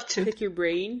would love to. Pick your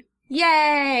brain.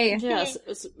 Yay! Yes,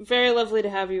 it's very lovely to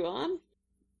have you on.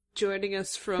 Joining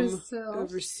us from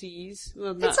overseas.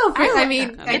 Well, not, it's so great. I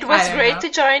mean, it was great to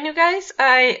join you guys.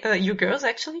 You girls,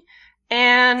 actually.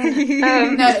 And,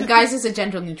 no, guys is a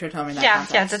gender neutral term in that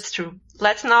context. Yeah, that's true.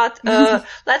 Let's not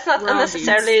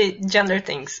unnecessarily gender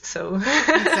things, so.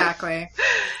 Exactly.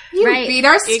 You read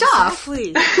our stuff.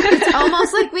 Exactly. It's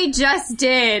almost like we just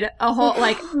did a whole,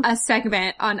 like, a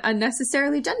segment on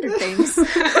unnecessarily gendered things.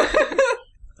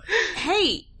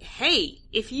 Hey,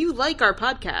 if you like our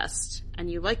podcast, and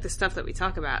you like the stuff that we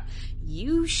talk about,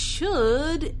 you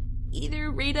should either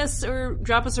rate us or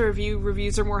drop us a review.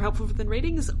 Reviews are more helpful than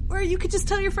ratings, or you could just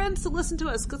tell your friends to listen to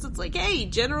us, because it's like, hey,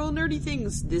 general nerdy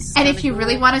things. This and if you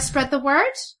really want to spread the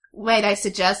word, wait, I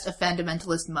suggest a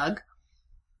fundamentalist mug.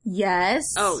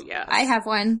 Yes. Oh, yeah. I have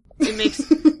one. It makes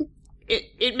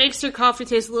it makes your coffee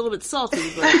taste a little bit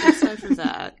salty, but aside from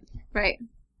that. Right.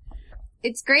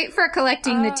 It's great for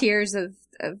collecting the tears of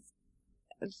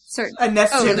certain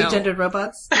unnecessarily gendered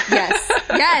robots.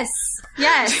 Yes.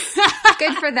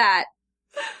 Good for that.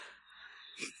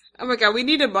 Oh my god, we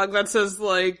need a mug that says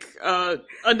like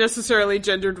unnecessarily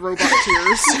gendered robot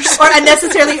tears. Or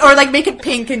unnecessarily, or like make it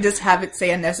pink and just have it say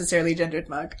unnecessarily gendered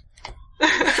mug.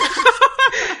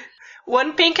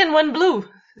 One pink and one blue.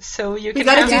 So you can we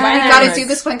gotta do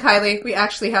this one, Kylie. We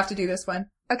actually have to do this one.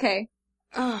 Okay.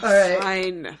 Oh, all right.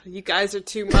 Fine. You guys are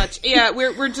too much. Yeah,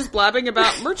 we're just blabbing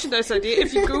about merchandise idea.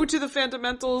 If you go to the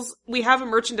Fandomentals, we have a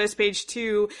merchandise page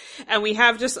too, and we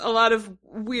have just a lot of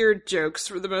weird jokes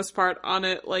for the most part on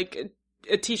it, like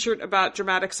a t-shirt about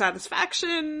dramatic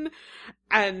satisfaction,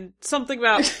 and something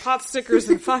about pot stickers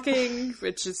and fucking,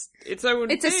 which is its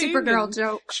own It's thing, a Supergirl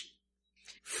joke.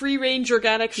 Free-range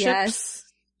organic ships. Yes.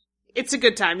 It's a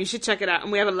good time. You should check it out.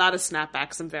 And we have a lot of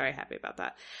snapbacks. I'm very happy about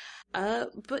that.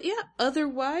 But yeah,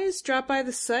 otherwise, drop by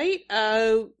the site,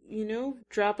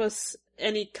 drop us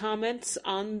any comments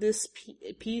on this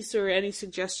piece or any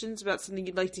suggestions about something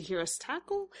you'd like to hear us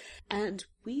tackle, and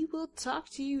we will talk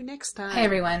to you next time. Hey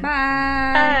everyone.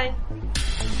 Bye.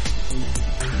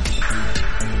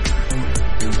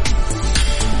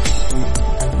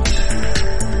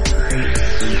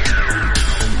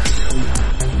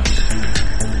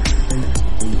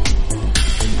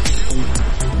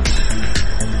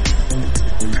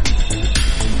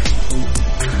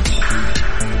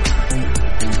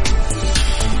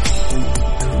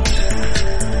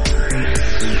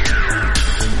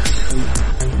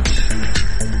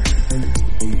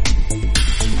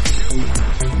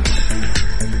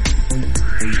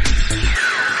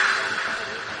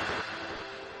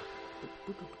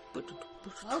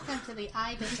 Welcome to the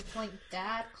I Disappoint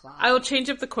Dad Club. I will change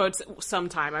up the quotes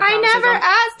sometime. I never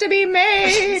asked to be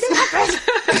made.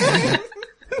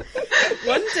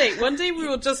 One day we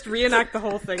will just reenact the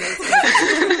whole thing.